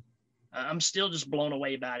I'm still just blown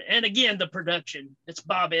away about it. And again, the production, it's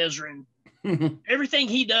Bob Ezrin. Everything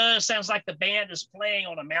he does sounds like the band is playing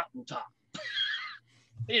on a mountaintop.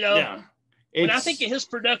 Yeah, when I think of his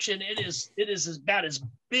production, it is about as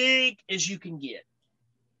big as you can get.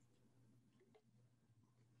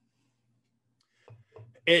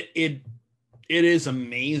 It is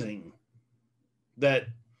amazing that,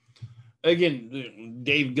 again,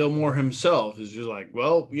 Dave Gilmour himself is just like,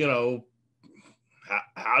 well,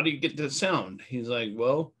 how do you get this sound? He's like,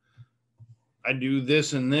 well, I do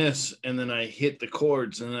this and this, and then I hit the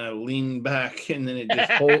chords, and then I lean back, and then it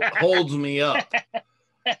just holds me up.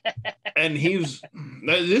 And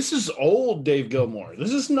this is old Dave Gilmour.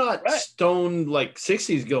 This is not stoned like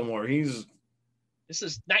 60s Gilmour. This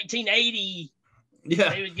is 1980.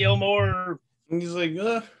 Yeah, David Gilmour. And he's like,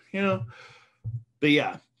 but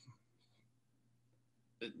yeah,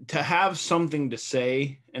 to have something to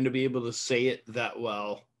say and to be able to say it that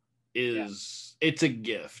well it's a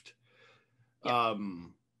gift. Yeah.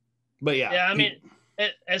 But yeah. Yeah, I mean,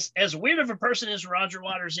 as weird of a person as Roger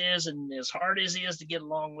Waters is, and as hard as he is to get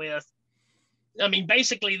along with, I mean,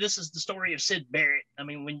 basically, this is the story of Syd Barrett. I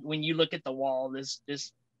mean, when you look at The Wall, this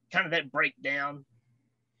kind of that breakdown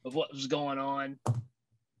of what was going on.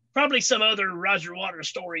 Probably some other Roger Waters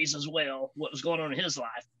stories as well, what was going on in his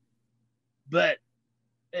life. But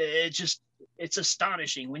it's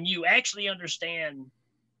astonishing when you actually understand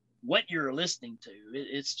what you're listening to.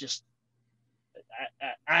 It's just,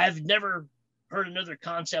 I've never heard another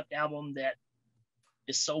concept album that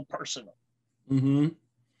is so personal. Mm-hmm.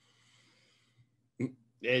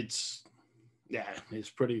 It's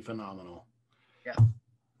pretty phenomenal. Yeah.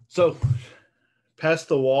 So, past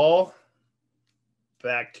the wall,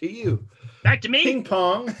 back to you. Back to me? Ping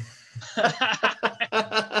pong.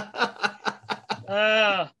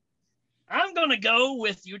 I'm going to go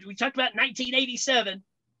with you. We talked about 1987,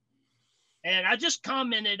 and I just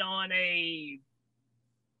commented on a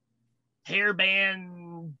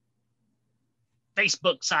hairband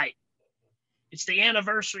Facebook site. It's the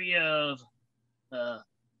anniversary of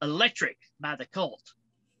Electric by The Cult.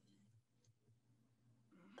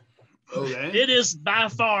 Okay. It is by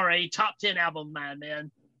far a top 10 album of mine,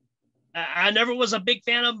 man. I never was a big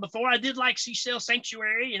fan of them before. I did like Seashell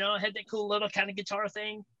Sanctuary, it had that cool little kind of guitar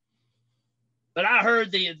thing. But I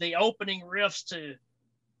heard the opening riffs to,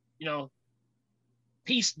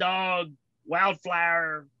 Peace Dog,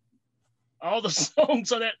 Wildflower, all the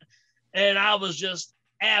songs on it, and I was just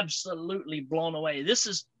absolutely blown away.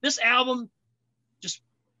 This album just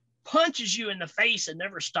punches you in the face and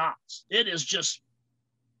never stops. It is just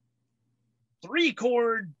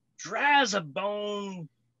 3-chord, dry as a bone,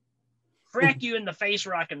 crack you in the face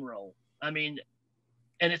rock and roll. I mean,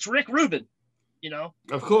 and it's Rick Rubin,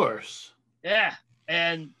 Of course. Yeah,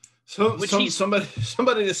 and somebody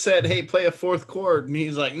just said, "Hey, play a 4th chord," and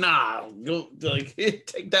he's like, "Nah, go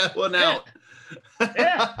take that one out."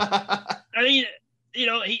 Yeah, I mean,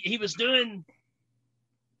 he was doing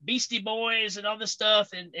Beastie Boys and all this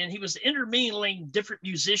stuff, and he was intermingling different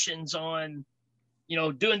musicians on,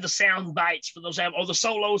 doing the sound bites for those albums, or the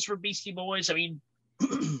solos for Beastie Boys. I mean,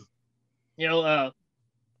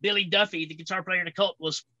 Billy Duffy, the guitar player in The Cult,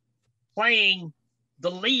 was playing the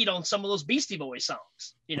lead on some of those Beastie Boys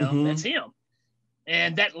songs. That's him.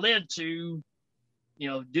 And that led to,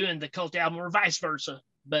 doing the Cult album or vice versa.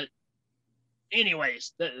 But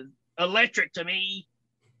anyways, the Electric to me,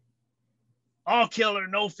 all killer,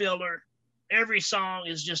 no filler. Every song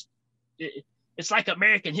is just, it's like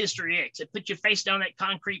American History X. It puts your face down that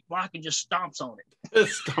concrete block and just stomps on it.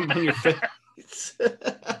 Stomp on your face.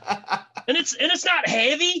 And it's not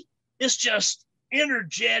heavy. It's just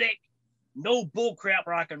energetic, no bullcrap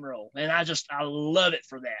rock and roll. And I love it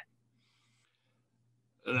for that.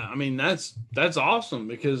 I mean, that's awesome,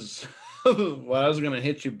 because what I was going to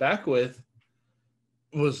hit you back with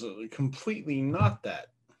was completely not that.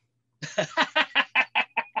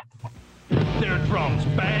 Their drums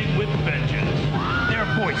bang with vengeance. Their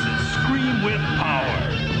voices scream with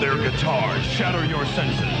power. Their guitars shatter your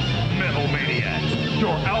senses. Metal Maniacs,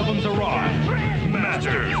 your albums arrive.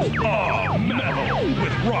 Masters of Metal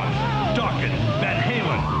with Rush, Dokken, Van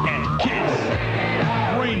Halen, and Kiss.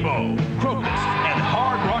 Rainbow, Crocus, and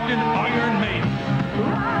hard-rockin' Iron Maiden.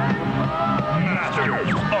 Masters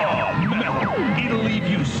of Metal. It'll leave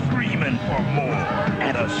you screaming for more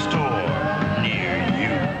at a store near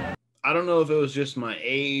you. I don't know if it was just my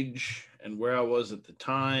age and where I was at the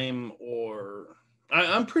time, or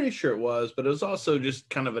I'm pretty sure it was, but it was also just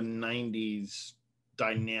kind of a 90s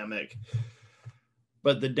dynamic.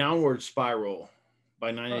 But the Downward Spiral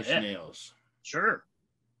by Nine Inch Nails. Sure.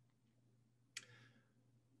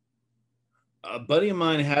 A buddy of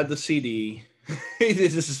mine had the CD.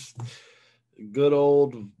 This is good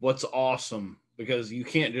old What's Awesome, because you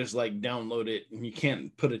can't just like download it and you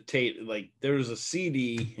can't put a tape. Like there was a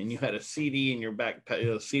CD and you had a CD in your backpack,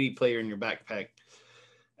 a CD player in your backpack,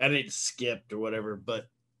 and it skipped or whatever. But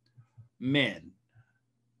man,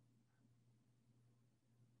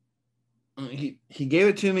 he gave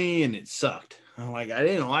it to me and it sucked. I'm like, I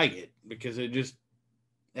didn't like it because it just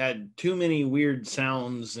had too many weird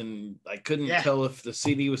sounds and I couldn't tell if the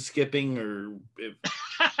CD was skipping or if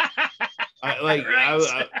I like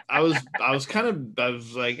right. I was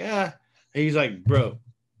like, he's like, bro,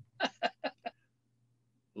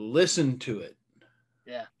 listen to it.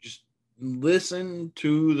 Yeah. Just listen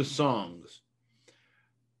to the songs.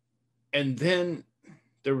 And then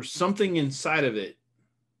there was something inside of it.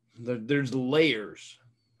 There's layers.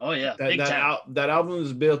 Oh yeah. That album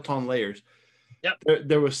is built on layers. Yep.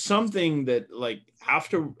 There was something that like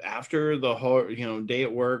after the whole, day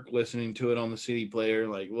at work, listening to it on the CD player,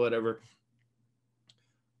 like whatever,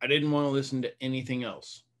 I didn't want to listen to anything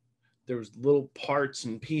else. There was little parts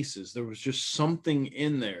and pieces. There was just something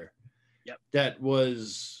in there that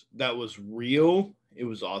was real. It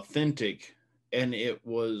was authentic, and it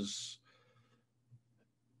was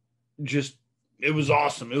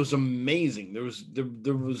awesome. It was amazing. There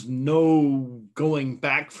was no going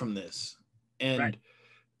back from this. And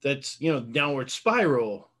that's, Downward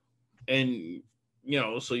Spiral. And,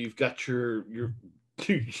 so you've got you're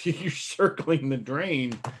circling the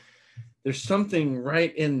drain. There's something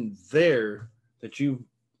right in there that you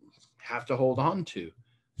have to hold on to.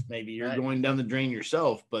 Maybe you're going down the drain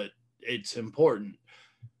yourself, but it's important.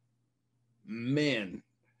 Man,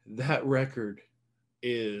 that record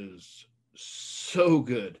is so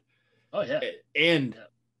good. Oh, yeah. And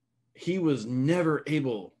he was never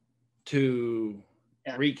able to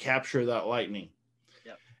recapture that lightning.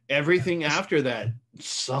 Everything after that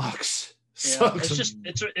sucks. It's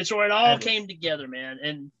where it all came together, man.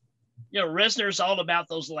 And Reznor's all about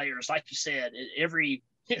those layers, like you said. Every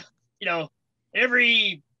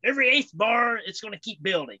eighth bar, it's going to keep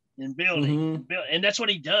building and building, and that's what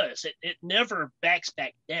he does. It never backs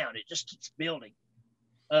back down. It just keeps building.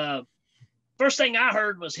 First thing I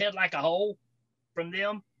heard was Head Like a Hole from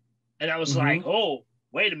them, and I was like, oh,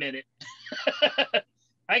 wait a minute.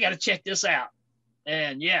 I got to check this out.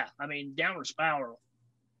 And Downward Spiral.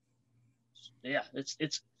 Yeah,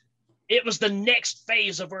 it was the next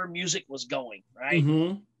phase of where music was going, right?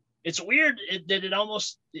 It's weird that it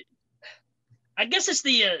almost, I guess it's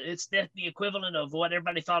the equivalent of what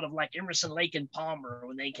everybody thought of like Emerson, Lake and Palmer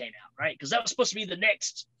when they came out, right? Because that was supposed to be the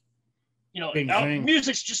next,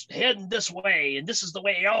 music's just heading this way, and this is the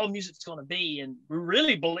way all music's going to be, and we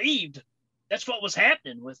really believed that's what was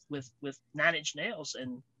happening with Nine Inch Nails,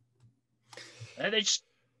 and they just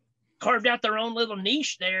carved out their own little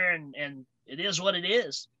niche there, and it is what it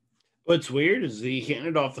is. What's weird is he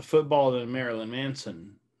handed off the football to Marilyn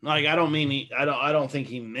Manson. Like, I don't think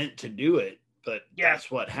he meant to do it, but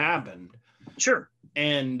that's what happened. Sure.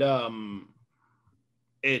 And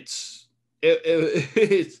it's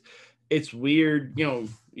weird.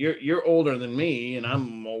 You're older than me, and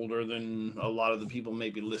I'm older than a lot of the people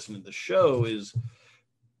maybe listening to the show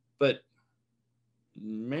but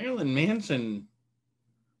Marilyn Manson.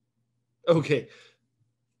 Okay.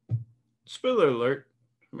 Spoiler alert.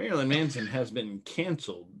 Marilyn Manson has been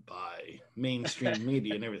canceled by mainstream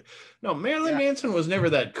media and everything. No, Marilyn Manson was never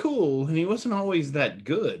that cool, and he wasn't always that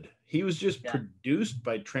good. He was just produced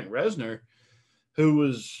by Trent Reznor, who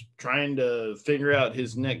was trying to figure out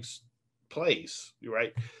his next place,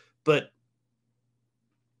 right? But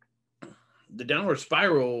the Downward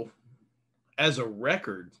Spiral as a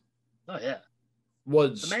record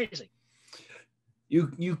was amazing.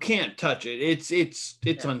 You can't touch it. It's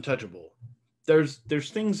untouchable. There's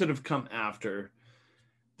things that have come after.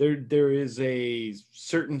 There is a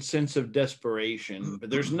certain sense of desperation, but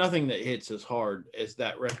there's nothing that hits as hard as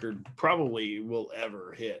that record probably will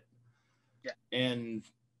ever hit. Yeah. And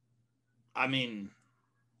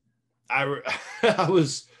I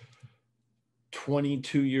was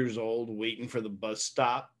 22 years old waiting for the bus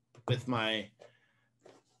stop with my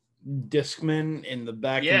Discman in the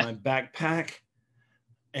back of my backpack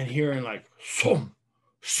and hearing like some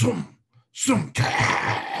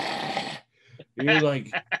you're like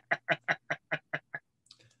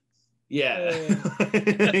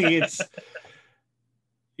there's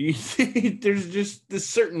just this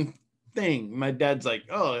certain thing. My dad's like,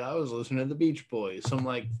 oh, I was listening to the Beach Boys. So I'm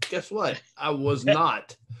like, guess what? I was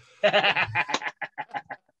not.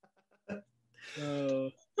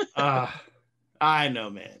 I know,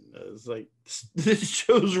 man. It's like this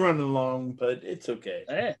show's running along, but it's okay.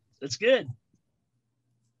 Yeah, that's good.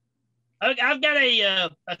 I've got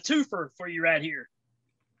a twofer for you right here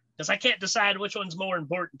because I can't decide which one's more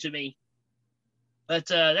important to me. But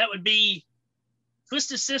that would be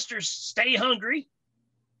Twisted Sister's "Stay Hungry"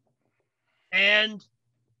 and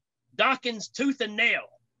Dawkins' "Tooth and Nail."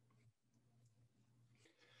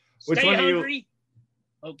 Which one hungry. You...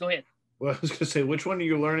 Oh, go ahead. Well, I was going to say, which one are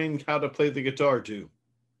you learning how to play the guitar to?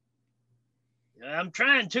 I'm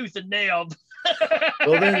trying "Tooth and Nail."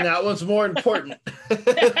 Well, then that one's more important.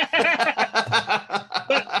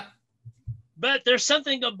 but there's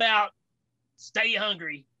something about "Stay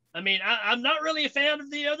Hungry." I mean, I'm not really a fan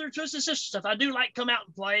of the other Twisted Sister stuff. I do like "Come Out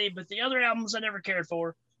and Play," but the other albums I never cared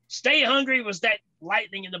for. "Stay Hungry" was that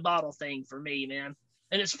lightning in the bottle thing for me, man.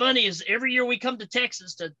 And it's funny is every year we come to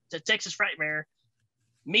Texas, to Texas Frightmare,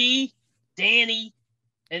 me, Danny,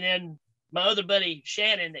 and then my other buddy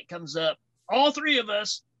Shannon that comes up, all three of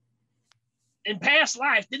us in past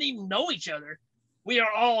life didn't even know each other. We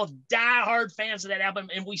are all diehard fans of that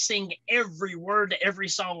album, and we sing every word to every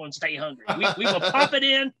song on "Stay Hungry." We will pop it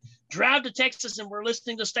in, drive to Texas, and we're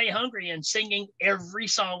listening to "Stay Hungry" and singing every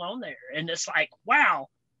song on there. And it's like, wow,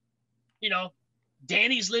 you know,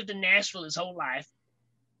 Danny's lived in Nashville his whole life.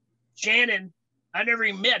 Shannon, I never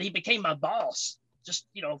even met. He became my boss just,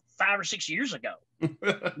 5 or 6 years ago.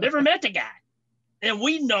 Never met the guy. And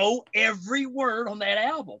we know every word on that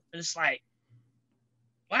album. And it's like,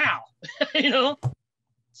 wow,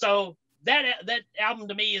 So that album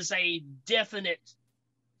to me is a definite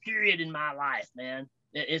period in my life, man.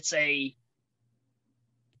 I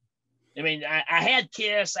had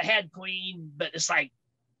Kiss, I had Queen, but it's like,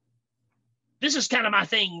 this is kind of my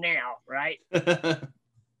thing now, right?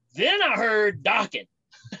 Then I heard Dokken,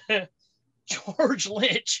 George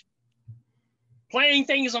Lynch, playing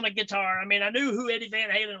things on a guitar. I mean, I knew who Eddie Van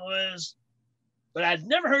Halen was, but I'd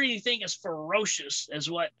never heard anything as ferocious as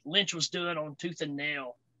what Lynch was doing on "Tooth and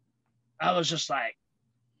Nail." I was just like,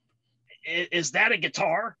 is that a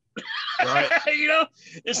guitar? Right.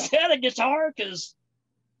 Is that a guitar? Because,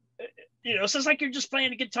 it's just like you're just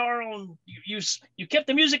playing a guitar on, you kept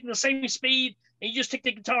the music at the same speed, and you just took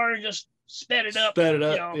the guitar and just sped it up.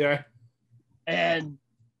 Yeah. And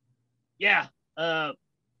yeah, I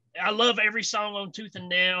love every song on "Tooth and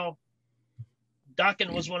Nail."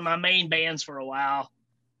 Dokken was one of my main bands for a while.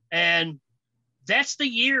 And that's the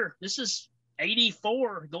year. This is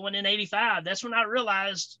 84 going in 85. That's when I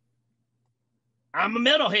realized I'm a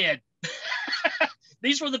metalhead.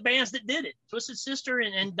 These were the bands that did it. Twisted Sister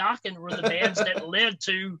and Dokken were the bands that led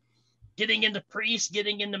to getting into Priest,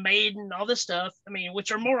 getting into Maiden, all this stuff. I mean,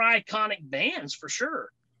 which are more iconic bands for sure.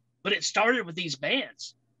 But it started with these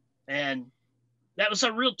bands. And that was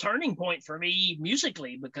a real turning point for me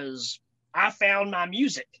musically because I found my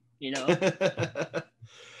music, Dude,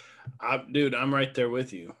 I'm right there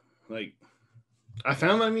with you. Like, I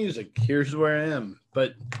found my music. Here's where I am.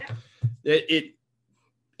 But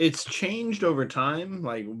it's changed over time,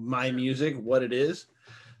 like my music, what it is.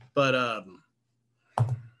 But I'm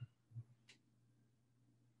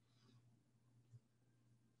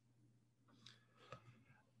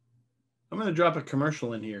gonna drop a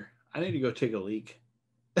commercial in here. I need to go take a leak.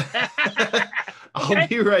 I'll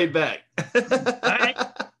be right back. All right.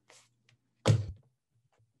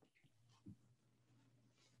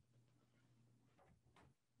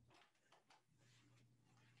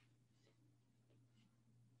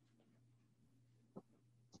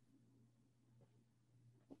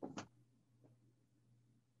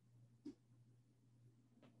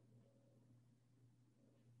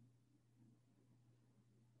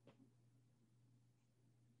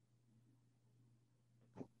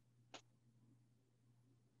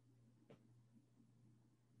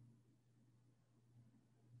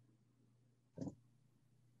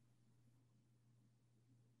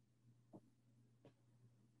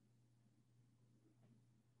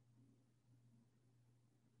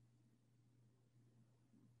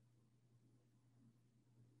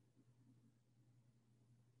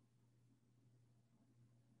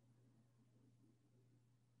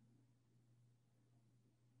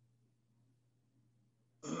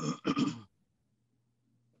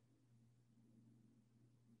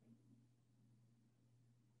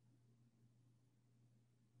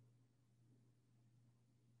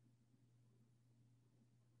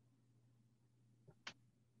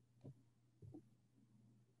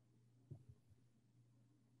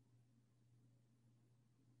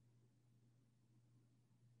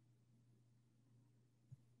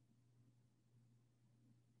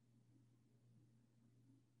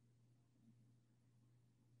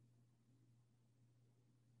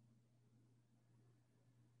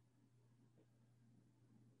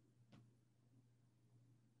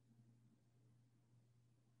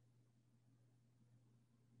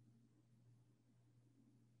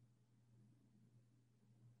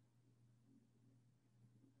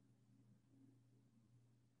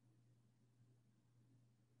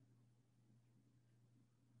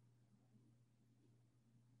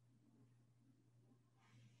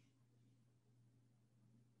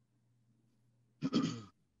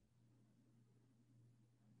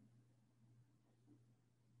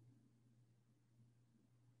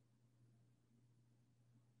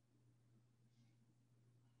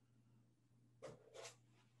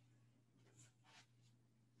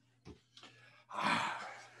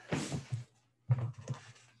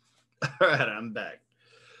 right, I'm back.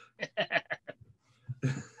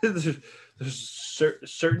 there's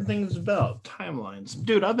certain things about timelines.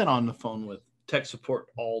 Dude, I've been on the phone with tech support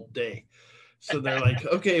all day. So they're like,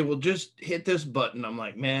 okay, well, just hit this button. I'm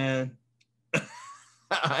like, man,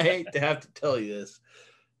 I hate to have to tell you this,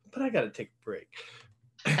 but I got to take a break.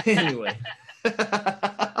 Anyway.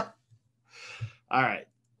 All right.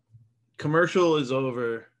 Commercial is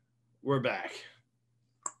over. We're back.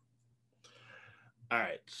 All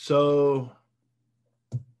right. So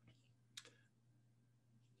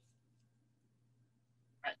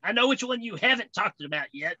I know which one you haven't talked about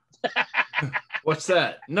yet. what's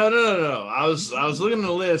that? No. I was looking at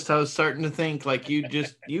the list. I was starting to think like you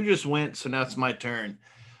just went, so now it's my turn.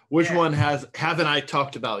 Which one haven't I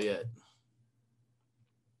talked about yet?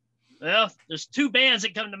 Well, there's two bands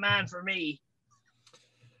that come to mind for me.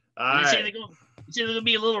 It's either going to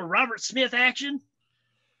be a little Robert Smith action,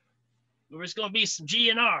 or it's going to be some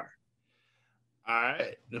GNR. All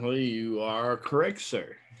right. Well, you are correct,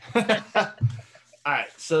 sir. All right.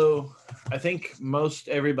 So I think most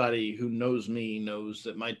everybody who knows me knows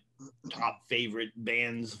that my top favorite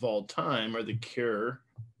bands of all time are The Cure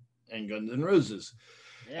and Guns N' Roses.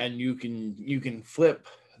 Yeah. And you can flip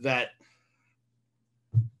that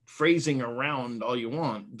phrasing around all you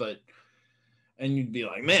want, and you'd be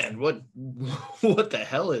like, man, what the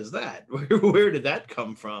hell is that? Where did that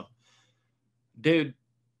come from? Dude,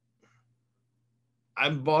 I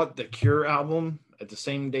bought the Cure album at the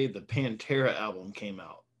same day the Pantera album came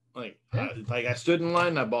out. I stood in line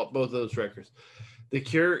and I bought both of those records. The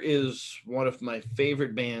Cure is one of my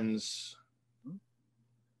favorite bands.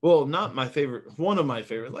 Well, not my favorite, one of my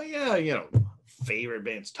favorite, favorite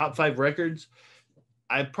bands, top 5 records.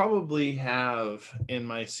 I probably have in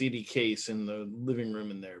my CD case in the living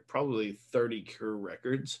room in there, probably 30 Cure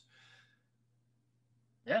records.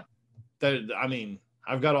 Yeah.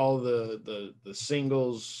 I've got all the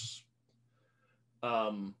singles.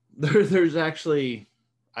 There's actually,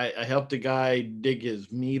 I helped a guy dig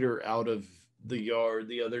his meter out of the yard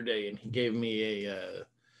the other day, and he gave me a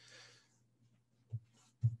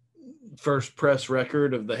first press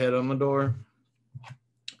record of The Head on the Door.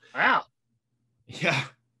 Wow. Yeah.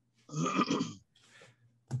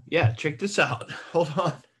 Yeah, check this out. Hold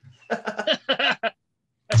on.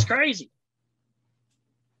 That's crazy.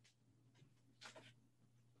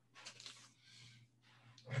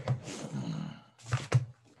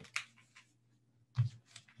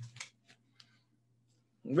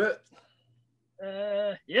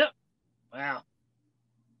 Yep. Wow.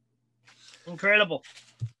 Incredible.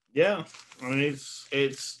 Yeah. I mean,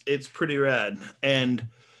 it's pretty rad. And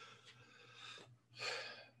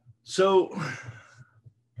so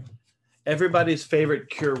everybody's favorite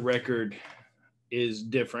Cure record is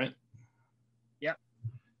different. Yep.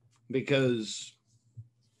 Because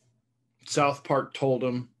South Park told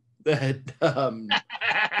them that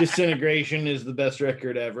Disintegration is the best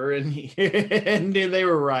record ever, and they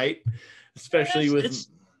were right, especially with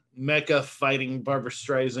Mecha fighting Barbra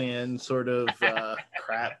Streisand sort of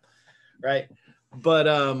crap, right? But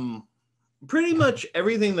pretty much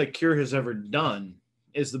everything that Cure has ever done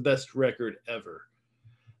is the best record ever,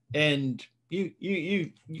 and we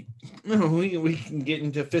can get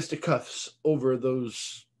into fisticuffs over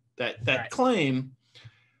that right. claim.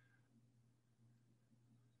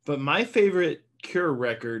 But my favorite Cure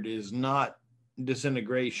record is not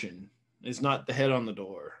Disintegration. It's not The Head on the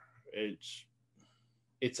Door.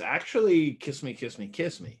 It's actually Kiss Me, Kiss Me,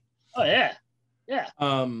 Kiss Me. Oh yeah.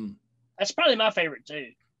 That's probably my favorite too.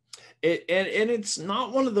 And it's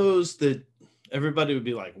not one of those that everybody would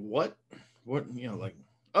be like, what,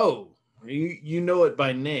 oh, you know it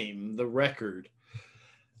by name, the record.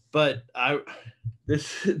 But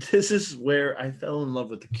this is where I fell in love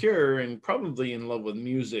with The Cure, and probably in love with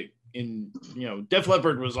music. Def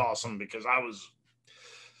Leppard was awesome because I was,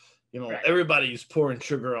 right. Everybody's pouring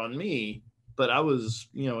sugar on me, but I was,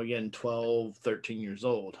 again, 12, 13 years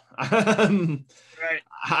old. Right.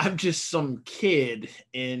 I'm just some kid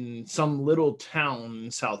in some little town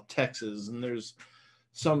in South Texas, and there's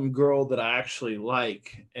some girl that I actually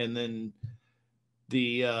like, and then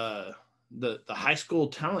the high school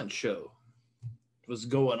talent show was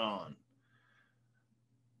going on,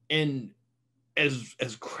 and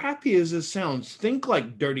as crappy as this sounds, think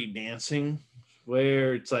like Dirty Dancing,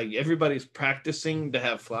 where it's like everybody's practicing to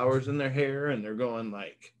have flowers in their hair, and they're going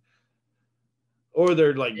like, or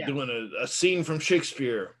they're like doing a scene from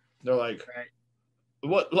Shakespeare. They're like, right.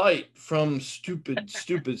 What light from stupid,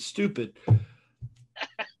 stupid, stupid.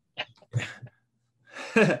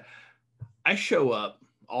 I show up,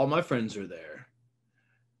 all my friends are there.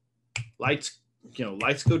 Lights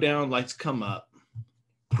go down, lights come up.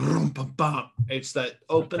 It's that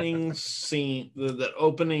opening scene, that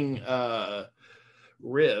opening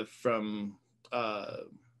riff from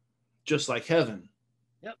Just Like Heaven.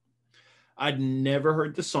 Yep. I'd never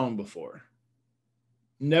heard the song before.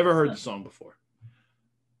 Never heard the song before.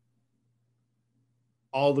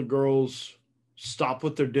 All the girls stop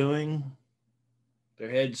what they're doing. Their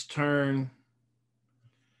heads turn.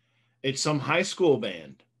 It's some high school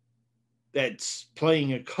band that's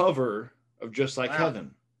playing a cover of Just Like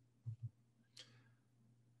Heaven.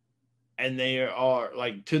 And they are,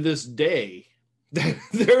 like, to this day,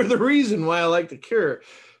 they're the reason why I like The Cure,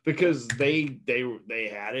 because they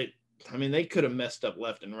had it. I mean, they could have messed up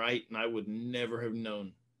left and right, and I would never have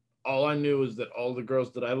known. All I knew is that all the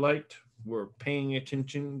girls that I liked were paying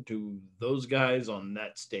attention to those guys on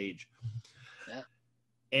that stage. Yeah.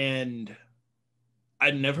 And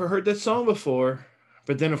I'd never heard that song before,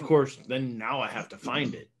 but then, of course, now I have to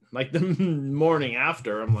find it. Like the morning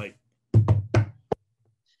after, I'm like,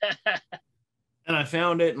 and I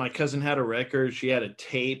found it. My cousin had a record. She had a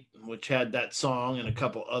tape which had that song and a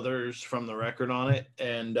couple others from the record on it.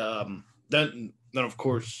 And then of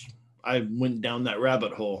course, I went down that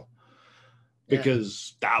rabbit hole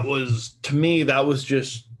because that was, to me, that was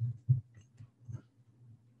just,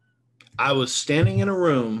 I was standing in a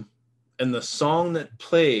room and the song that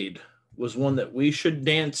played was one that we should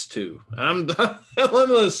dance to. I'm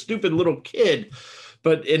a stupid little kid,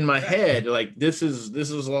 but in my head, like, this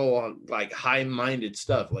is all like high-minded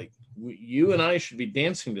stuff. Like, you and I should be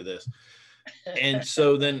dancing to this. And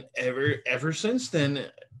so then ever since then,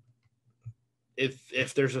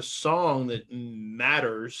 if there's a song that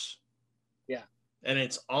matters, and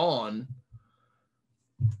it's on,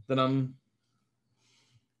 then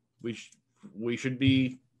we should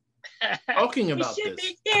be talking about we should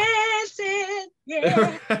this. be dancing,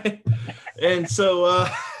 yeah. Right? And so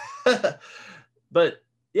but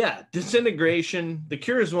yeah, Disintegration, The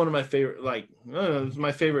Cure is one of my favorite, like, it's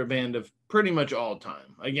my favorite band of pretty much all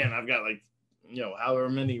time. Again, I've got, like, however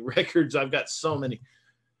many records, I've got so many.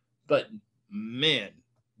 But man,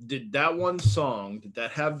 did that one song, did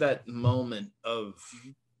that have that moment of,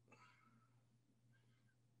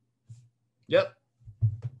 yep.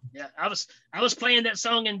 Yeah, I was playing that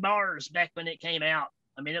song in bars back when it came out.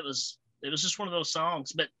 I mean, it was just one of those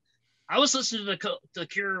songs. But I was listening to The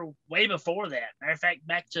Cure way before that. Matter of fact,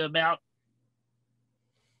 back to about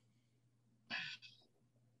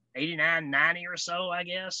 89, 90 or so, I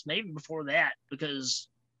guess, maybe before that, because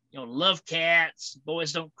Love Cats,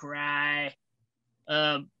 Boys Don't Cry.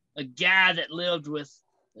 A guy that lived with,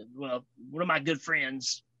 well, one of my good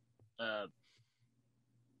friends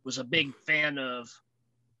was a big fan of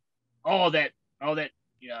all that, I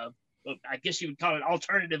guess you would call it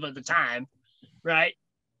alternative at the time, right?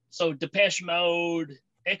 So Depeche Mode,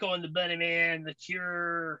 Echo and the Bunnymen, The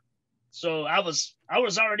Cure. So I was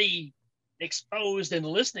already exposed and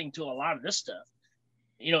listening to a lot of this stuff.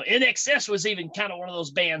 In Excess was even kind of one of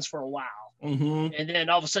those bands for a while. Mm-hmm. And then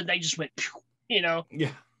all of a sudden they just went, Yeah.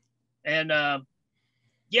 And I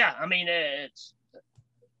mean,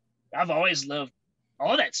 I've always loved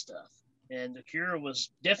all that stuff. And The Cure was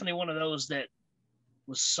definitely one of those that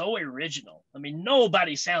was so original. I mean,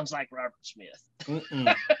 nobody sounds like Robert Smith.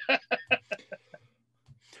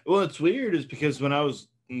 Well, it's weird is because when I was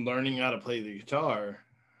learning how to play the guitar,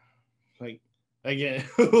 like, again,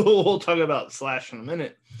 we'll talk about Slash in a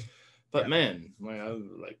minute, but man, like, I was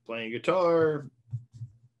like playing guitar,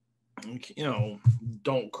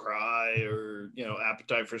 Don't Cry, or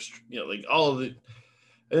Appetite for, like all of it.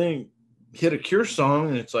 I think hit a Cure song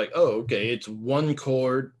and it's like, oh, okay, it's one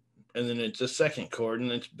chord and then it's a second chord and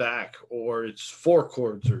it's back, or it's 4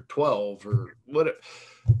 chords or 12 or whatever.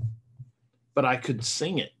 But I could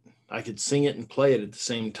sing it. I could sing it and play it at the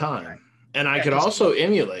same time. Right. And I could also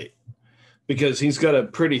emulate, because he's got a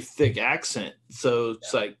pretty thick accent. So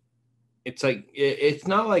it's it's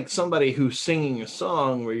not like somebody who's singing a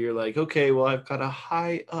song where you're like, okay, well, I've got a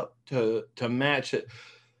high up to match it.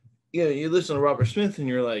 You listen to Robert Smith and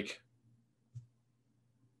you're like,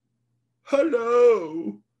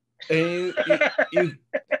 hello. And you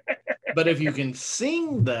but if you can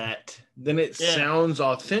sing that, then it sounds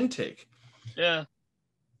authentic. Yeah.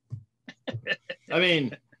 I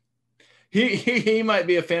mean, he might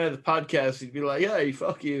be a fan of the podcast. He'd be like, "Yeah,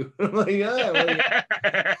 fuck you." I'm like, "Yeah,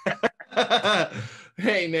 well,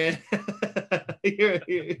 hey, man,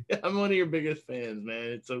 I'm one of your biggest fans, man.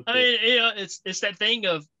 It's okay." I mean, it's that thing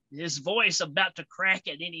of his voice about to crack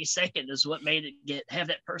at any second is what made it have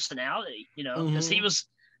that personality, because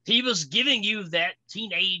he was giving you that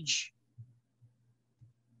teenage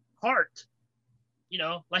heart,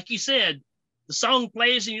 like you said, the song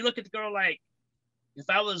plays and you look at the girl like, if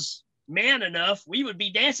I was man enough, we would be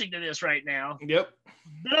dancing to this right now. Yep.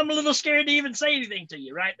 But I'm a little scared to even say anything to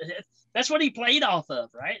you, right? That's what he played off of,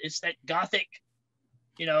 right? It's that gothic,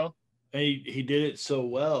 you know. He did it so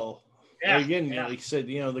well. Yeah, Again, you know, like you said,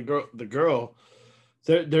 you know, the girl.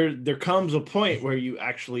 There comes a point where you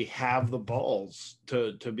actually have the balls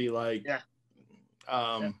to be like,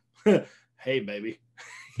 hey baby.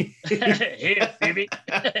 Hey baby.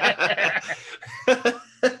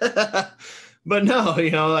 But no,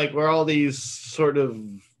 you know, like where all these sort of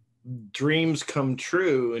dreams come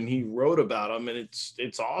true, and he wrote about them, and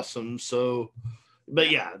it's awesome. So,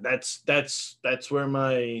 but yeah, that's where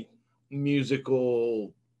my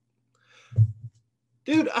musical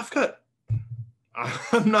dude.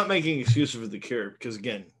 I'm not making excuses for The Cure, because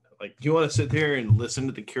again, like, you want to sit there and listen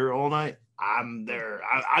to The Cure all night? I'm there.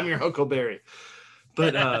 I'm your Huckleberry.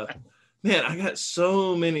 But man, I got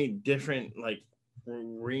so many different like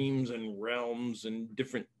reams and realms and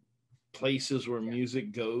different places where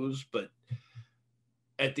music goes, but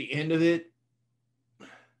at the end of it,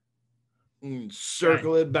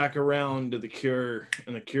 circle it back around to The Cure,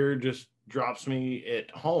 and The Cure just drops me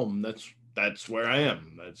at home. That's where I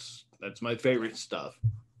am. That's my favorite stuff.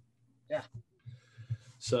 Yeah.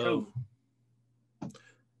 So,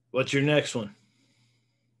 what's your next one?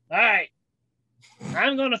 All right.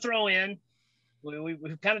 I'm going to throw in,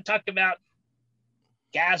 we've kind of talked about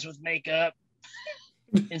guys with makeup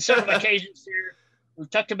in several occasions here. We've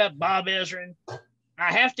talked about Bob Ezrin.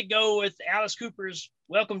 I have to go with Alice Cooper's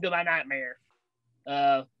Welcome to My Nightmare.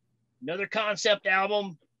 Another concept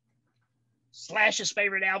album, Slash's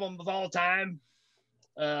favorite album of all time.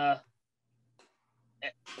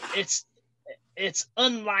 It's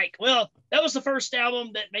unlike, well, that was the first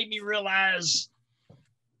album that made me realize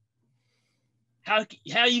how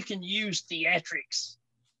you can use theatrics,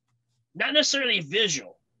 not necessarily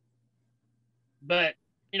visual, but,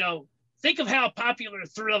 you know, think of how popular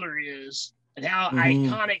Thriller is and how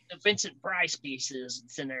iconic the Vincent Price piece is.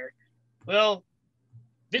 It's in there. Well,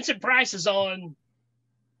 Vincent Price is on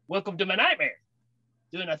Welcome to My Nightmare,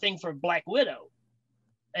 doing a thing for Black Widow.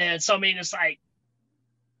 And so, I mean, it's like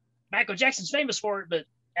Michael Jackson's famous for it, but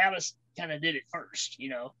Alice kind of did it first, you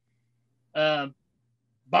know.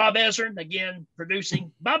 Bob Ezrin, again,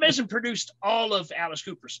 producing. Bob Ezrin produced all of Alice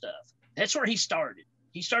Cooper stuff. That's where he started.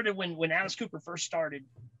 He started when Alice Cooper first started,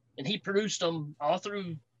 and he produced them all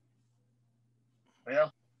through,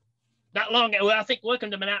 well, not long ago. Well, I think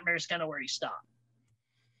Welcome to My Nightmare is kind of where he stopped.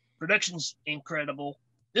 Production's incredible.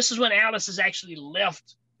 This is when Alice has actually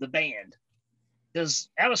left the band, because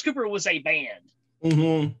Alice Cooper was a band.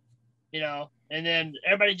 You know, and then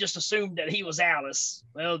everybody just assumed that he was Alice.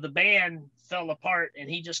 Well, the band fell apart, and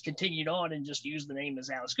he just continued on and just used the name as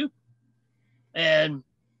Alice Cooper. And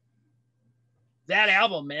that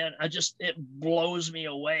album, man, it blows me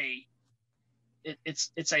away.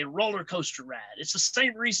 It's a roller coaster ride. It's the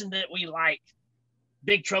same reason that we like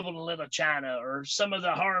Big Trouble in Little China or some of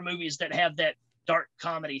the horror movies that have that dark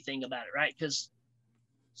comedy thing about it, right? Because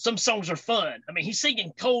some songs are fun. I mean, he's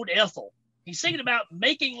singing Cold Ethel. He's singing about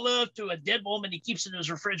making love to a dead woman he keeps in his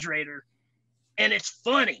refrigerator, and it's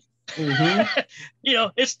funny. You know,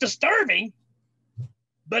 it's disturbing,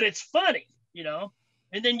 but it's funny, you know.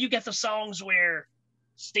 And then you get the songs where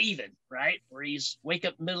Steven, right, where he's wake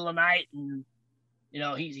up in the middle of the night and, you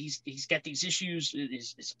know, he's got these issues.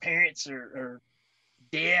 His parents are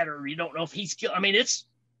dead, or you don't know if he's killed. I mean, it's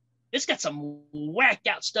got some whacked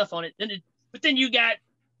out stuff on it. But then you got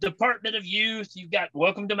Department of Youth, you've got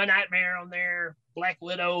Welcome to My Nightmare on there, Black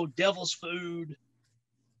Widow, Devil's Food,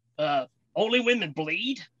 Only Women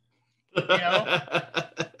Bleed, you know,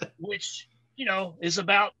 which, you know, is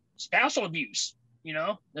about spousal abuse, you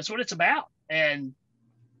know, that's what it's about. And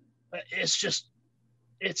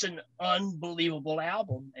it's an unbelievable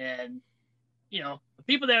album. And, you know, the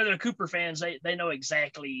people that are Cooper fans, they know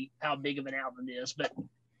exactly how big of an album it is, but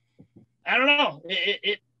I don't know.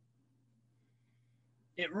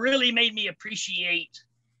 It really made me appreciate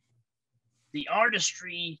the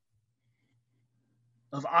artistry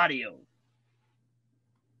of audio.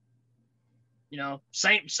 You know,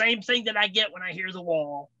 same thing that I get when I hear The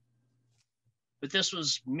Wall, but this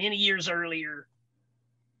was many years earlier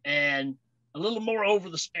and a little more over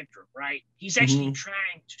the spectrum, right? He's actually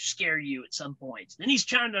trying to scare you at some points. Then he's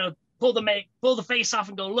trying to pull the face off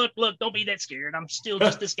and go, look, don't be that scared. I'm still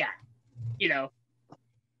just this guy, you know.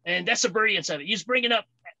 And that's the brilliance of it. He's bringing up,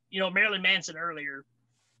 you know, Marilyn Manson earlier.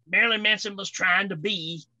 Marilyn Manson was trying to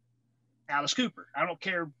be Alice Cooper. I don't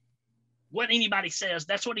care what anybody says.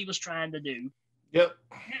 That's what he was trying to do. Yep.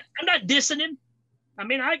 I'm not dissing him. I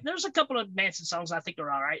mean, there's a couple of Manson songs I think are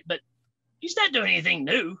all right, but he's not doing anything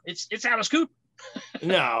new. It's Alice Cooper.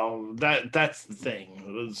 No, that's the thing.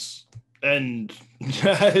 It was, and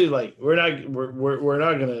like we're not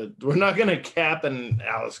gonna cap an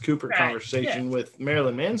Alice Cooper Right. conversation with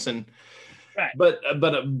Marilyn Manson, Right.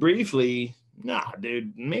 but briefly, nah,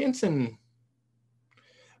 dude, Marilyn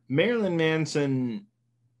Manson,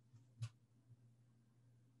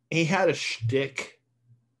 he had a shtick,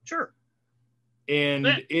 Sure. and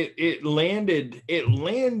But- it landed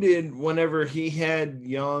whenever he had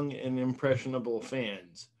young and impressionable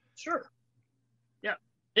fans. Sure. Yeah.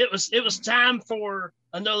 It was time for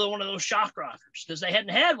another one of those shock rockers because they hadn't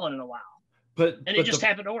had one in a while. But And it just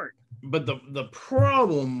happened to work. But the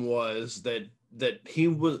problem was that he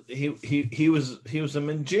was a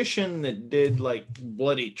magician that did like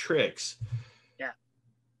bloody tricks. Yeah.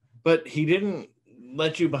 But he didn't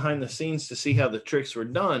let you behind the scenes to see how the tricks were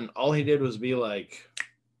done. All he did was be like,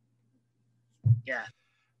 yeah.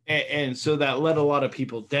 And so that let a lot of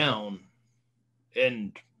people down.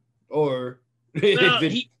 Well,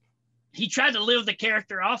 he tried to live the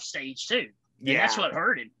character off stage too. And that's what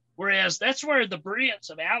hurt him. Whereas that's where the brilliance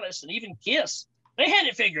of Alice and even Kiss, they had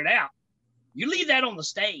it figured out. You leave that on the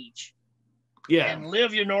stage and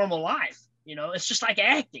live your normal life. You know, it's just like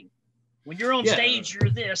acting. When you're on stage,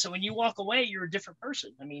 you're this, and when you walk away, you're a different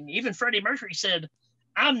person. I mean, even Freddie Mercury said,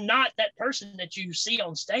 I'm not that person that you see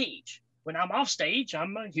on stage. When I'm off stage,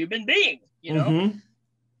 I'm a human being, you know? Mm-hmm.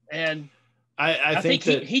 And I think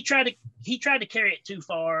that he tried to carry it too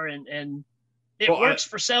far, and it works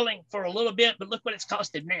for selling for a little bit, but look what it's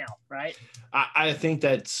cost him now, right? I think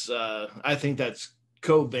that's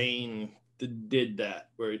Cobain that did that,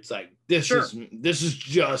 where it's like this is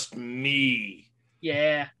just me.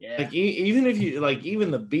 Yeah. Like even if you like,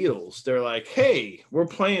 even the Beatles, they're like, hey, we're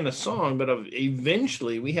playing a song, but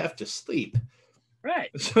eventually we have to sleep.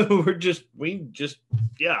 Right. So we're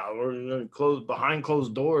behind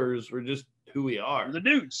closed doors. We're just who we are. We're the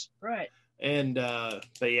dudes. Right. And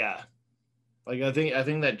but yeah, like I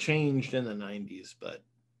think that changed in the 90s, but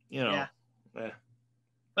you know. Yeah.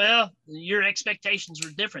 Well, your expectations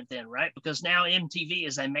were different then, right? Because now MTV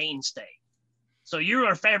is a mainstay. So you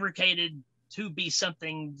are fabricated to be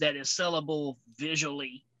something that is sellable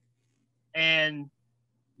visually, and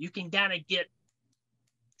you can kind of get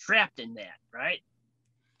trapped in that, right?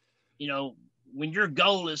 You know, when your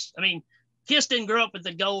goal is, I mean, Kiss didn't grow up with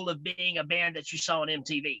the goal of being a band that you saw on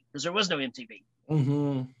MTV because there was no MTV.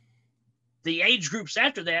 Mm-hmm. The age groups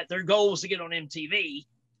after that, their goal was to get on MTV,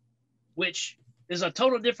 which is a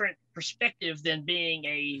total different perspective than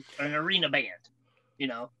being an arena band, you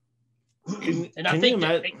know?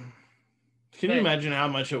 Can you imagine how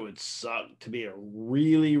much it would suck to be a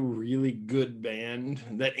really, really good band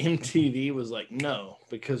that MTV was like, no,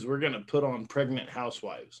 because we're going to put on pregnant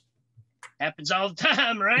housewives? Happens all the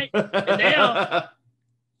time, right? And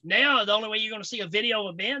now the only way you're going to see a video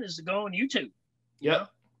of a band is to go on YouTube. Yeah.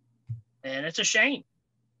 And it's a shame.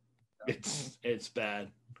 It's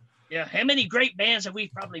bad. Yeah. How many great bands have we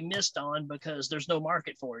probably missed on because there's no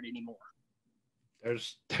market for it anymore?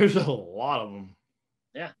 There's a lot of them.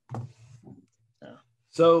 Yeah.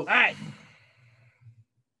 So, all right.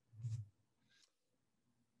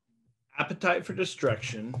 Appetite for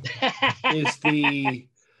Destruction is the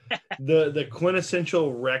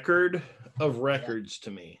quintessential record of records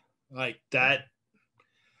to me. Like that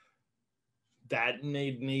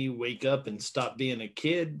made me wake up and stop being a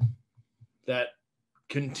kid. That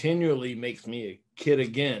continually makes me a kid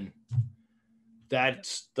again.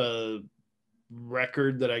 That's the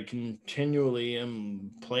record that I continually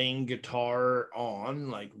am playing guitar on,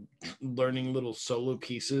 like learning little solo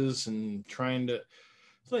pieces and trying to,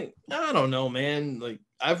 it's like, I don't know, man. Like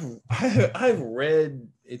I've read,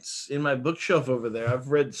 it's in my bookshelf over there, I've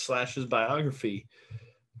read Slash's biography,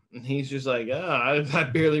 and he's just like, I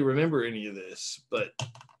barely remember any of this, but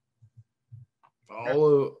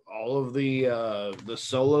all of the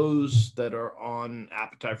solos that are on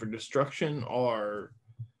Appetite for Destruction are,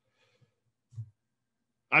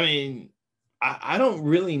 I mean, I don't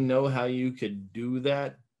really know how you could do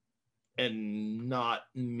that and not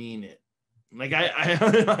mean it. Like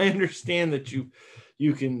I understand that you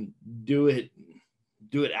can do it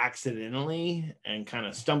accidentally and kind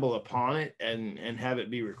of stumble upon it and have it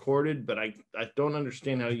be recorded, but I don't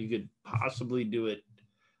understand how you could possibly do it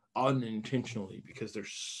unintentionally because they're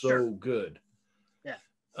so good. Yeah.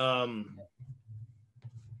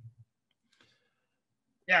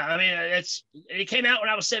 Yeah, I mean, it came out when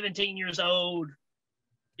I was 17 years old.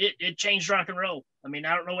 It changed rock and roll. I mean,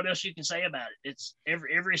 I don't know what else you can say about it. It's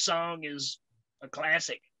every song is a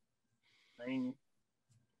classic. I mean,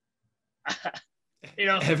 You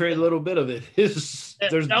know, every little bit of it is.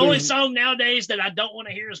 the only song nowadays that I don't want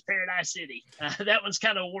to hear is Paradise City. That one's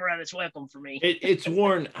kind of wore out its welcome for me. It's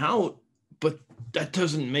worn out, but that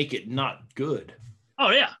doesn't make it not good.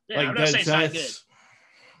 Oh yeah, like I'm not saying it's not good.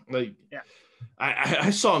 Like, yeah,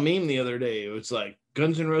 I saw a meme the other day. It was like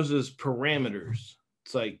Guns N' Roses parameters.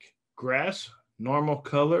 It's like grass, normal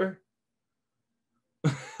color.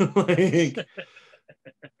 Like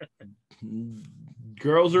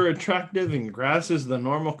girls are attractive and grass is the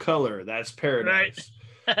normal color. That's paradise.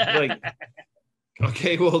 Right. Like,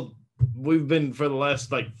 okay, well, we've been for the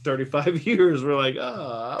last like 35 years. We're like,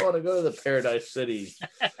 I want to go to the Paradise City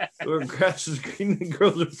where grass is green and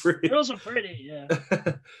girls are pretty. Girls are pretty, yeah.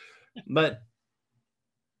 But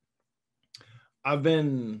I've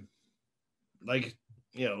been like,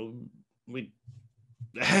 we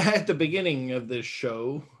at the beginning of this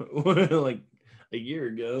show, like a year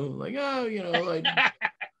ago, like, like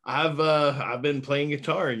I've been playing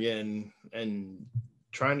guitar again and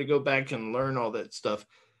trying to go back and learn all that stuff.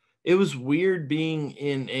 It was weird being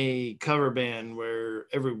in a cover band where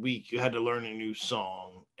every week you had to learn a new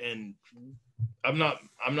song, and I'm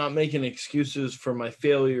not making excuses for my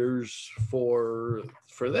failures for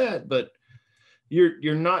that, but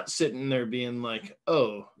you're not sitting there being like,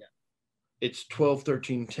 oh, it's 12,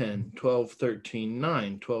 13, 10, 12, 13,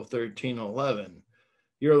 9, 12, 13, 11.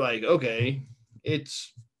 You're like, okay,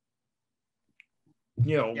 it's,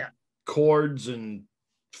 chords and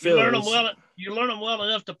fills. You learn them well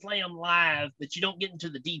enough to play them live, but you don't get into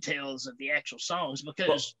the details of the actual songs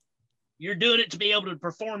because you're doing it to be able to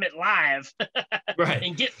perform it live, right,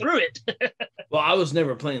 and get through it. Well, I was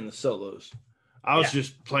never playing the solos. I was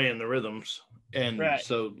just playing the rhythms. And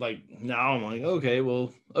so like now I'm like, okay,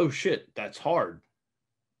 well, oh shit, that's hard.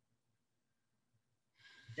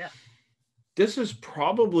 Yeah. This is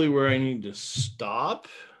probably where I need to stop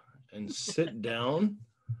and sit down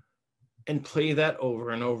and play that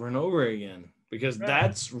over and over and over again. Because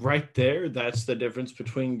that's right there. That's the difference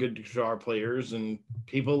between good guitar players and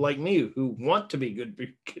people like me who want to be good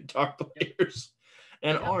guitar players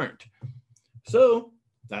and aren't. So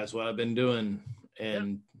that's what I've been doing.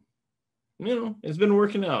 And, it's been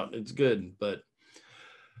working out. It's good. But,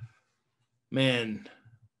 man,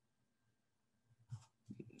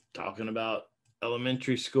 talking about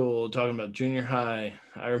elementary school, talking about junior high,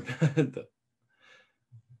 I remember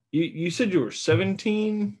you said you were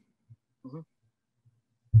 17? Mm-hmm.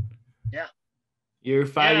 Yeah. You're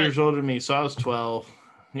 5 years older than me, so I was 12.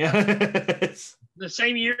 Yeah. The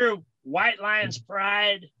same year, White Lions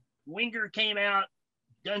Pride, Winger came out,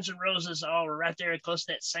 Guns N' Roses, all were right there close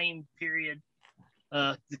to that same period.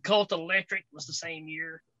 The Cult Electric was the same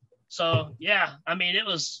year. So, yeah, I mean, it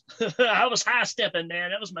was, I was high stepping,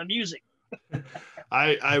 man. That was my music.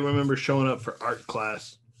 I remember showing up for art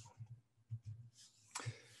class.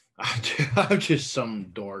 I'm just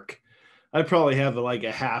some dork. I probably have like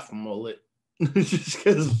a half mullet just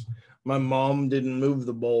because my mom didn't move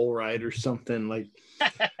the bowl right or something. Like,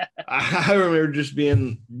 I remember just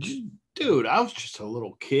being, dude, I was just a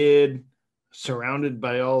little kid surrounded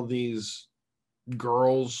by all these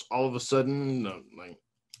girls all of a sudden. Like,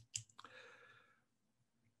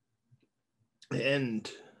 and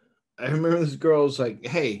I remember this girl was like,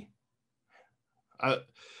 hey,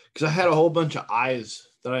 because I had a whole bunch of eyes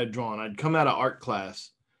that I had drawn. I'd come out of art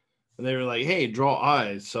class and they were like, hey, draw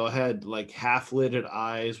eyes. So I had like half-lidded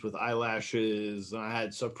eyes with eyelashes and I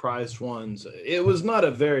had surprised ones. It was not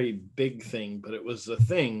a very big thing, but it was a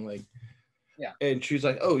thing. Like, yeah. And she's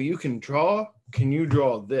like, oh, you can draw? Can you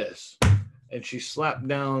draw this? And she slapped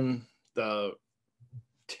down the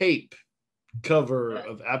tape cover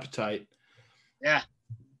of Appetite. Yeah.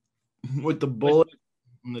 With the bullet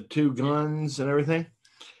and the two guns and everything.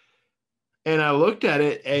 And I looked at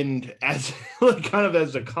it, and as like kind of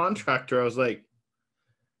as a contractor, I was like,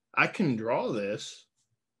 I can draw this,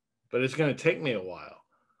 but it's going to take me a while.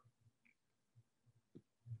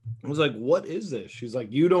 I was like, what is this? She's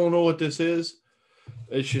like, you don't know what this is?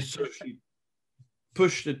 It's just, so she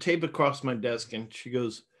pushed the tape across my desk and she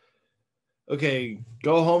goes, okay,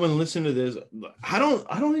 go home and listen to this. I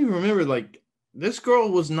don't even remember, like, this girl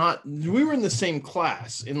was not, we were in the same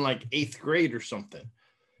class in like 8th grade or something.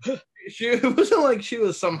 It wasn't like she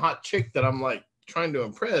was some hot chick that I'm like trying to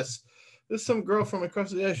impress. There's some girl from across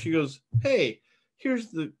the desk. She goes, hey, here's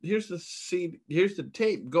the CD, here's the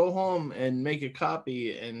tape. Go home and make a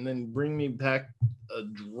copy and then bring me back a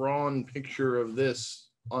drawn picture of this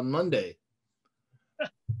on Monday.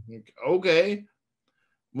 Like, okay.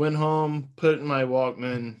 Went home, put it in my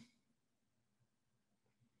Walkman.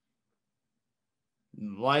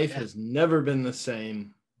 Life has never been the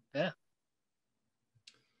same. Yeah.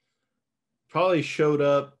 probably showed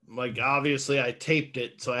up. Like, obviously, I taped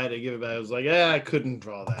it, so I had to give it back. I was like, I couldn't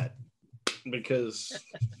draw that because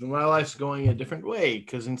my life's going a different way.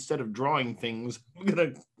 Because instead of drawing things, I'm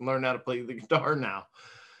gonna learn how to play the guitar now.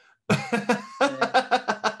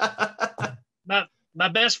 My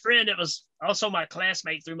best friend, it was also my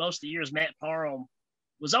classmate through most of the years, Matt Parham,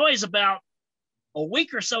 was always about a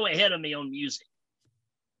week or so ahead of me on music.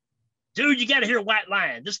 Dude, you got to hear White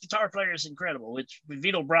Lion. This guitar player is incredible, which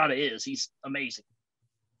Vito Bratta is. He's amazing.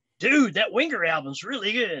 Dude, that Winger album's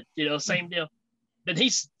really good. You know, same deal. But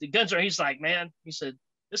he's like, man, he said,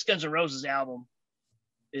 this Guns N' Roses album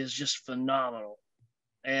is just phenomenal.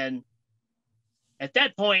 And at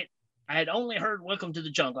that point, I had only heard Welcome to the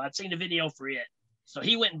Jungle. I'd seen the video for it. So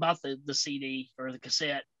he went and bought the CD or the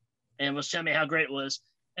cassette and was telling me how great it was.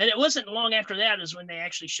 And it wasn't long after that is when they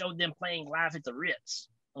actually showed them playing live at the Ritz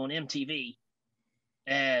on MTV.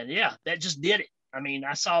 And yeah, that just did it. I mean,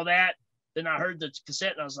 I saw that, then I heard the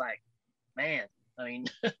cassette and I was like, man, I mean,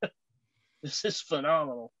 this is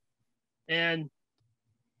phenomenal. And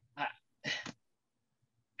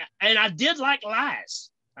I did like Lies.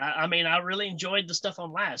 I mean, I really enjoyed the stuff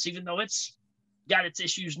on Lies, even though it's got its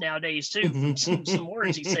issues nowadays too, from some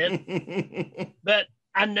words he said. But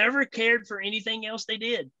I never cared for anything else they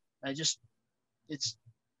did. I don't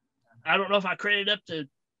know if I credit up to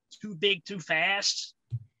Too Big, Too Fast,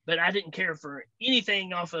 but I didn't care for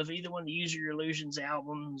anything off of either one of the Use Your Illusions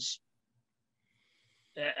albums.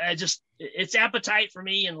 It's Appetite for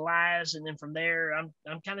me and Lies, and then from there, I'm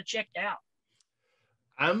kind of checked out.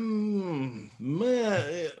 I'm not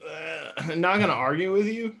gonna argue with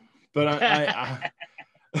you, but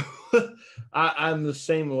I'm the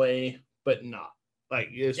same way, but not. Like,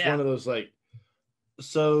 it's one of those, like,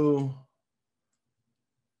 so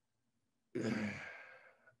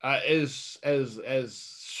as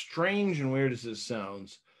strange and weird as it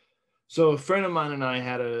sounds, so a friend of mine and I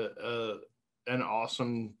had an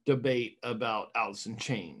awesome debate about Alice in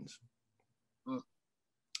Chains.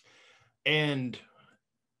 And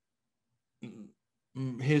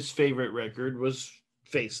his favorite record was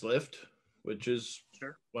Facelift, which is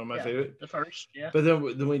one of my favorite. The first, yeah. But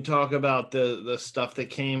then we talk about the stuff that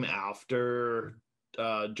came after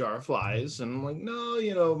Jar of Flies, and I'm like, no,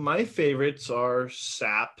 you know, my favorites are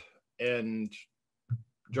Sap and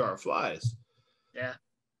Jar of Flies. Yeah.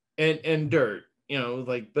 And Dirt, you know,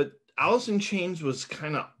 like, but Alice in Chains was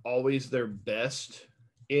kind of always their best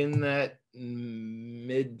in that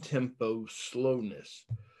mid-tempo slowness.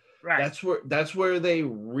 Right. That's where they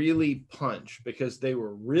really punch, because they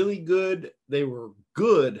were really good. They were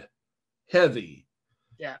good, heavy.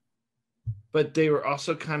 Yeah. But they were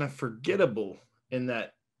also kind of forgettable in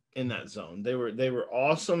that zone. They were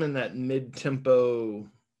awesome in that mid-tempo.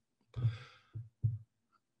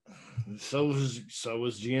 So was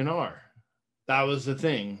GNR. That was the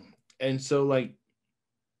thing. And so, like,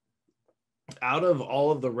 out of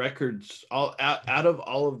all of the records, out of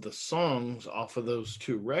all of the songs off of those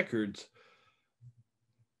two records,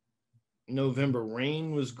 November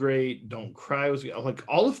Rain was great. Don't Cry was like,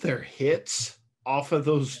 all of their hits off of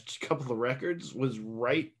those couple of records was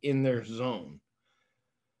right in their zone.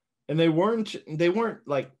 And they weren't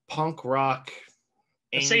like punk rock.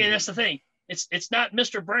 See, that's the thing. It's not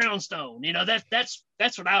Mr. Brownstone. You know, that's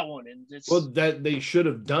what I wanted. That they should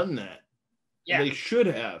have done that. Yeah. They should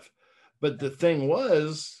have. But the thing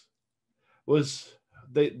was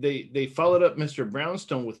they followed up Mr.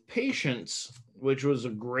 Brownstone with Patience, which was a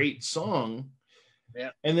great song.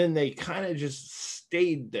 Yeah. And then they kind of just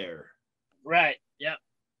stayed there. Right. Yeah.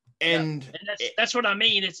 And that's what I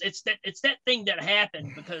mean. It's that thing that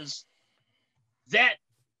happened because that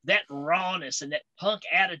rawness and that punk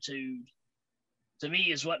attitude to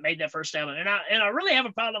me is what made that first album. And I really have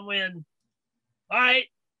a problem when, all right,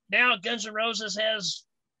 now Guns N' Roses has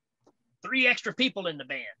 3 extra people in the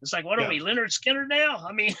band. It's like, what are we, Leonard Skinner now?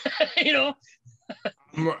 I mean, you know.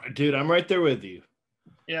 Dude, I'm right there with you.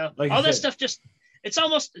 Yeah. Like all that stuff just, it's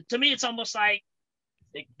almost like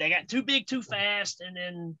they got too big too fast, and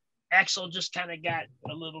then Axl just kind of got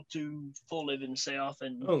a little too full of himself.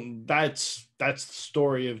 And that's the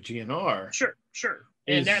story of GNR. Sure.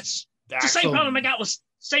 And that's the same problem I got with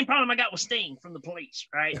Sting from the Police,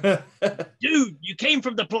 right? Dude, you came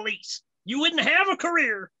from the Police. You wouldn't have a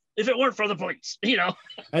career if it weren't for the Police, you know.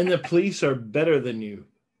 And the Police are better than you.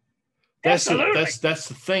 Absolutely. That's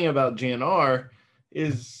the thing about GNR,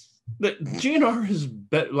 is that GNR is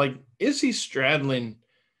better. Like, Izzy Stradlin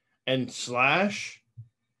and Slash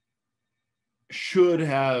should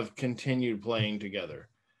have continued playing together.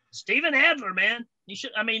 Steven Adler, man, you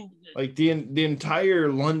should. I mean, like the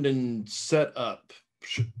entire London setup.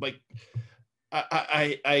 Like,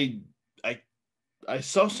 I I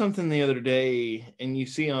saw something the other day, and you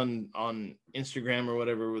see on Instagram or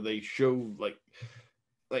whatever, where they show like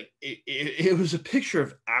it was a picture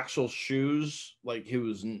of Axel's shoes. Like it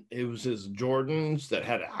was his Jordans that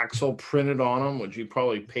had Axel printed on them, which he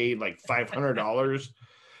probably paid like $500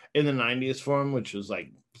 in the 90s for him, which was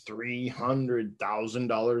like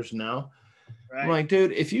 $300,000 now. Right. I'm like,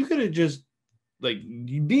 dude, if you could have just like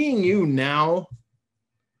being you now,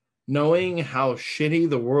 knowing how shitty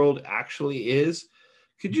the world actually is,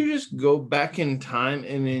 could you just go back in time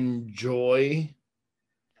and enjoy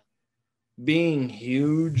being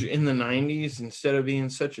huge in the 90s instead of being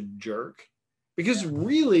such a jerk? Because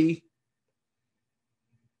really,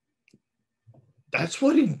 that's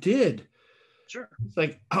what he did. Sure. It's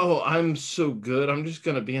like, oh, I'm so good, I'm just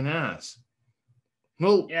going to be an ass.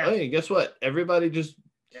 Well, hey, guess what? Everybody just...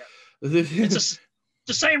 It's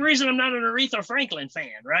the same reason I'm not an Aretha Franklin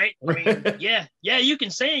fan, right? I mean, yeah, you can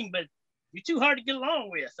sing, but you're too hard to get along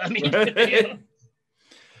with. I mean, you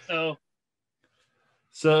know?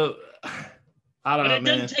 So I don't know, but it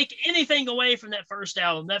doesn't take anything away from that first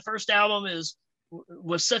album. That first album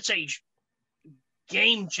was such a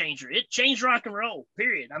game changer. It changed rock and roll,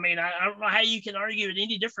 period. I mean, I don't know how you can argue it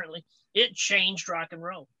any differently. It changed rock and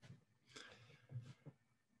roll.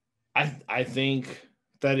 I think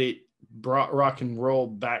that it brought rock and roll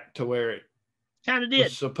back to where it kind of did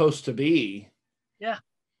was supposed to be. Yeah.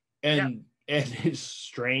 And it's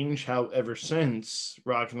strange how ever since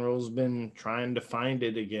rock and roll's been trying to find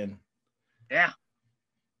it again. Yeah.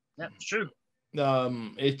 That's true.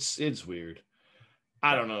 It's weird.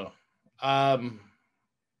 I don't know.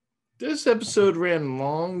 This episode ran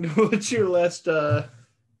long. What's your last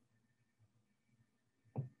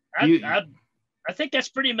I think that's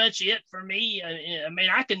pretty much it for me. I mean,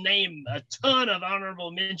 I can name a ton of honorable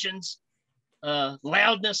mentions.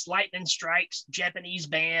 Loudness, Lightning Strikes, Japanese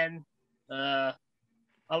band. I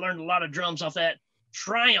learned a lot of drums off that.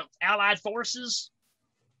 Triumph, Allied Forces.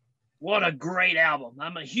 What a great album.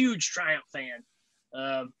 I'm a huge Triumph fan.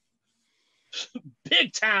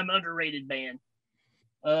 Big time underrated band.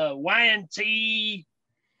 Y&T.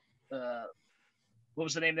 What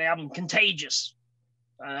was the name of the album? Contagious.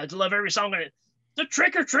 I love every song on it. The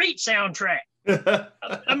Trick or Treat soundtrack.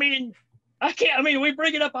 I mean, we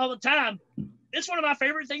bring it up all the time. It's one of my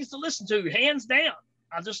favorite things to listen to, hands down.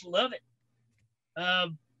 I just love it.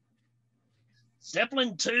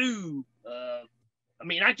 Zeppelin 2. I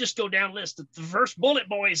mean, I just go down the list. The first Bullet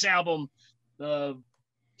Boys album,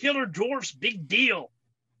 Killer Dwarfs, Big Deal,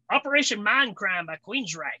 Operation Mindcrime by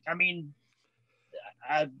Queensryche. I mean,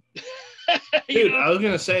 dude, I was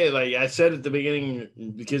gonna say, like I said at the beginning,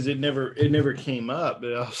 because it never came up,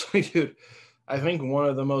 but I was like, dude, I think one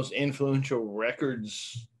of the most influential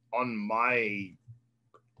records on my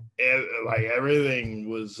like everything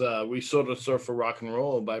was We Sort of Surf for Rock and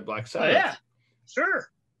Roll by Black Sabbath. Oh, yeah, sure.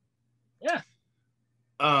 Yeah.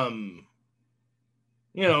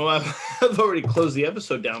 You know, I've already closed the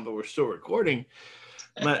episode down, but we're still recording.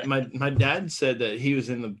 My dad said that he was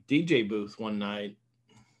in the DJ booth one night,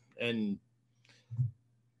 and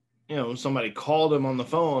you know, somebody called him on the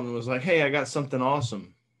phone and was like, "Hey, I got something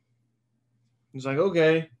awesome." He's like,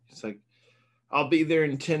 "Okay." He's like, "I'll be there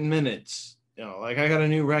in 10 minutes. You know, like I got a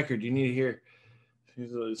new record you need to hear."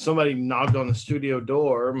 Somebody knocked on the studio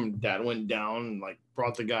door. And Dad went down and like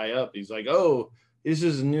brought the guy up. He's like, "Oh, this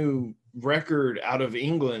is a new record out of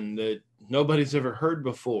England that nobody's ever heard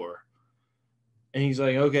before." And he's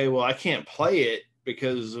like, "Okay, well, I can't play it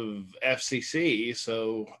because of FCC,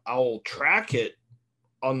 so I'll track it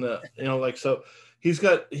on the, you know, like, so he's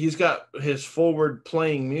got his forward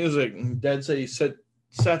playing music." And Dad said he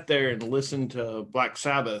sat there and listened to Black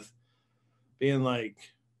Sabbath, being like,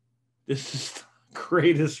 "This is the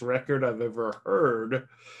greatest record I've ever heard."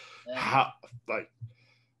 Yeah. How, like,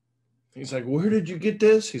 he's like, "Where did you get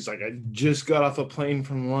this?" He's like, "I just got off a plane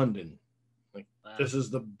from London. Like, wow. This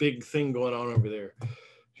is the big thing going on over there."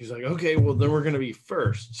 He's like, "Okay, well, then we're going to be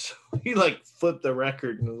first." So he like flipped the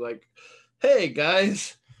record and was like, "Hey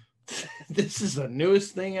guys, this is the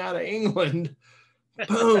newest thing out of England."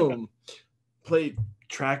 Boom.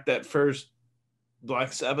 Track that first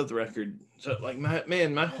Black Sabbath record. So like,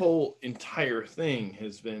 my whole entire thing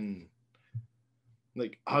has been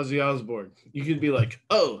like Ozzy Osbourne. You could be like,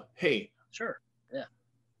 "Oh, hey, sure, yeah."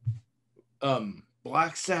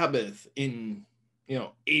 Black Sabbath in, you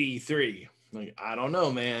know, 83. Like, I don't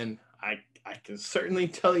know, man. I can certainly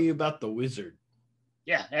tell you about the Wizard.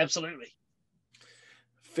 Yeah, absolutely.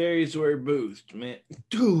 Fairies Wear Boots, man.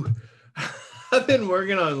 Dude, I've been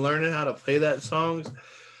working on learning how to play that song.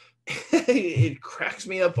 It cracks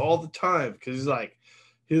me up all the time because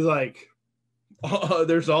he's like, oh,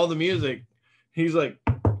 there's all the music. He's like,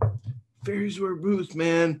 Ferris wear boots,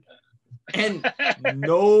 man. And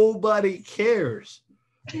nobody cares.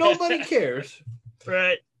 Nobody cares.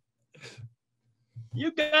 Right.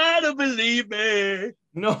 You gotta believe me.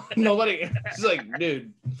 No, nobody. It's like,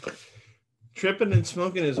 dude, tripping and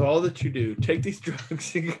smoking is all that you do. Take these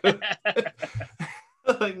drugs and go.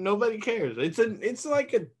 Like nobody cares. It's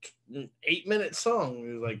like an 8-minute song.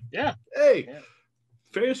 It's like, Yeah. Hey, Yeah.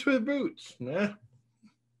 Ferris with boots. Nah.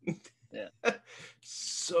 Yeah.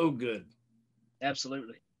 So good.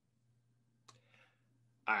 Absolutely.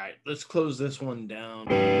 All right, let's close this one down.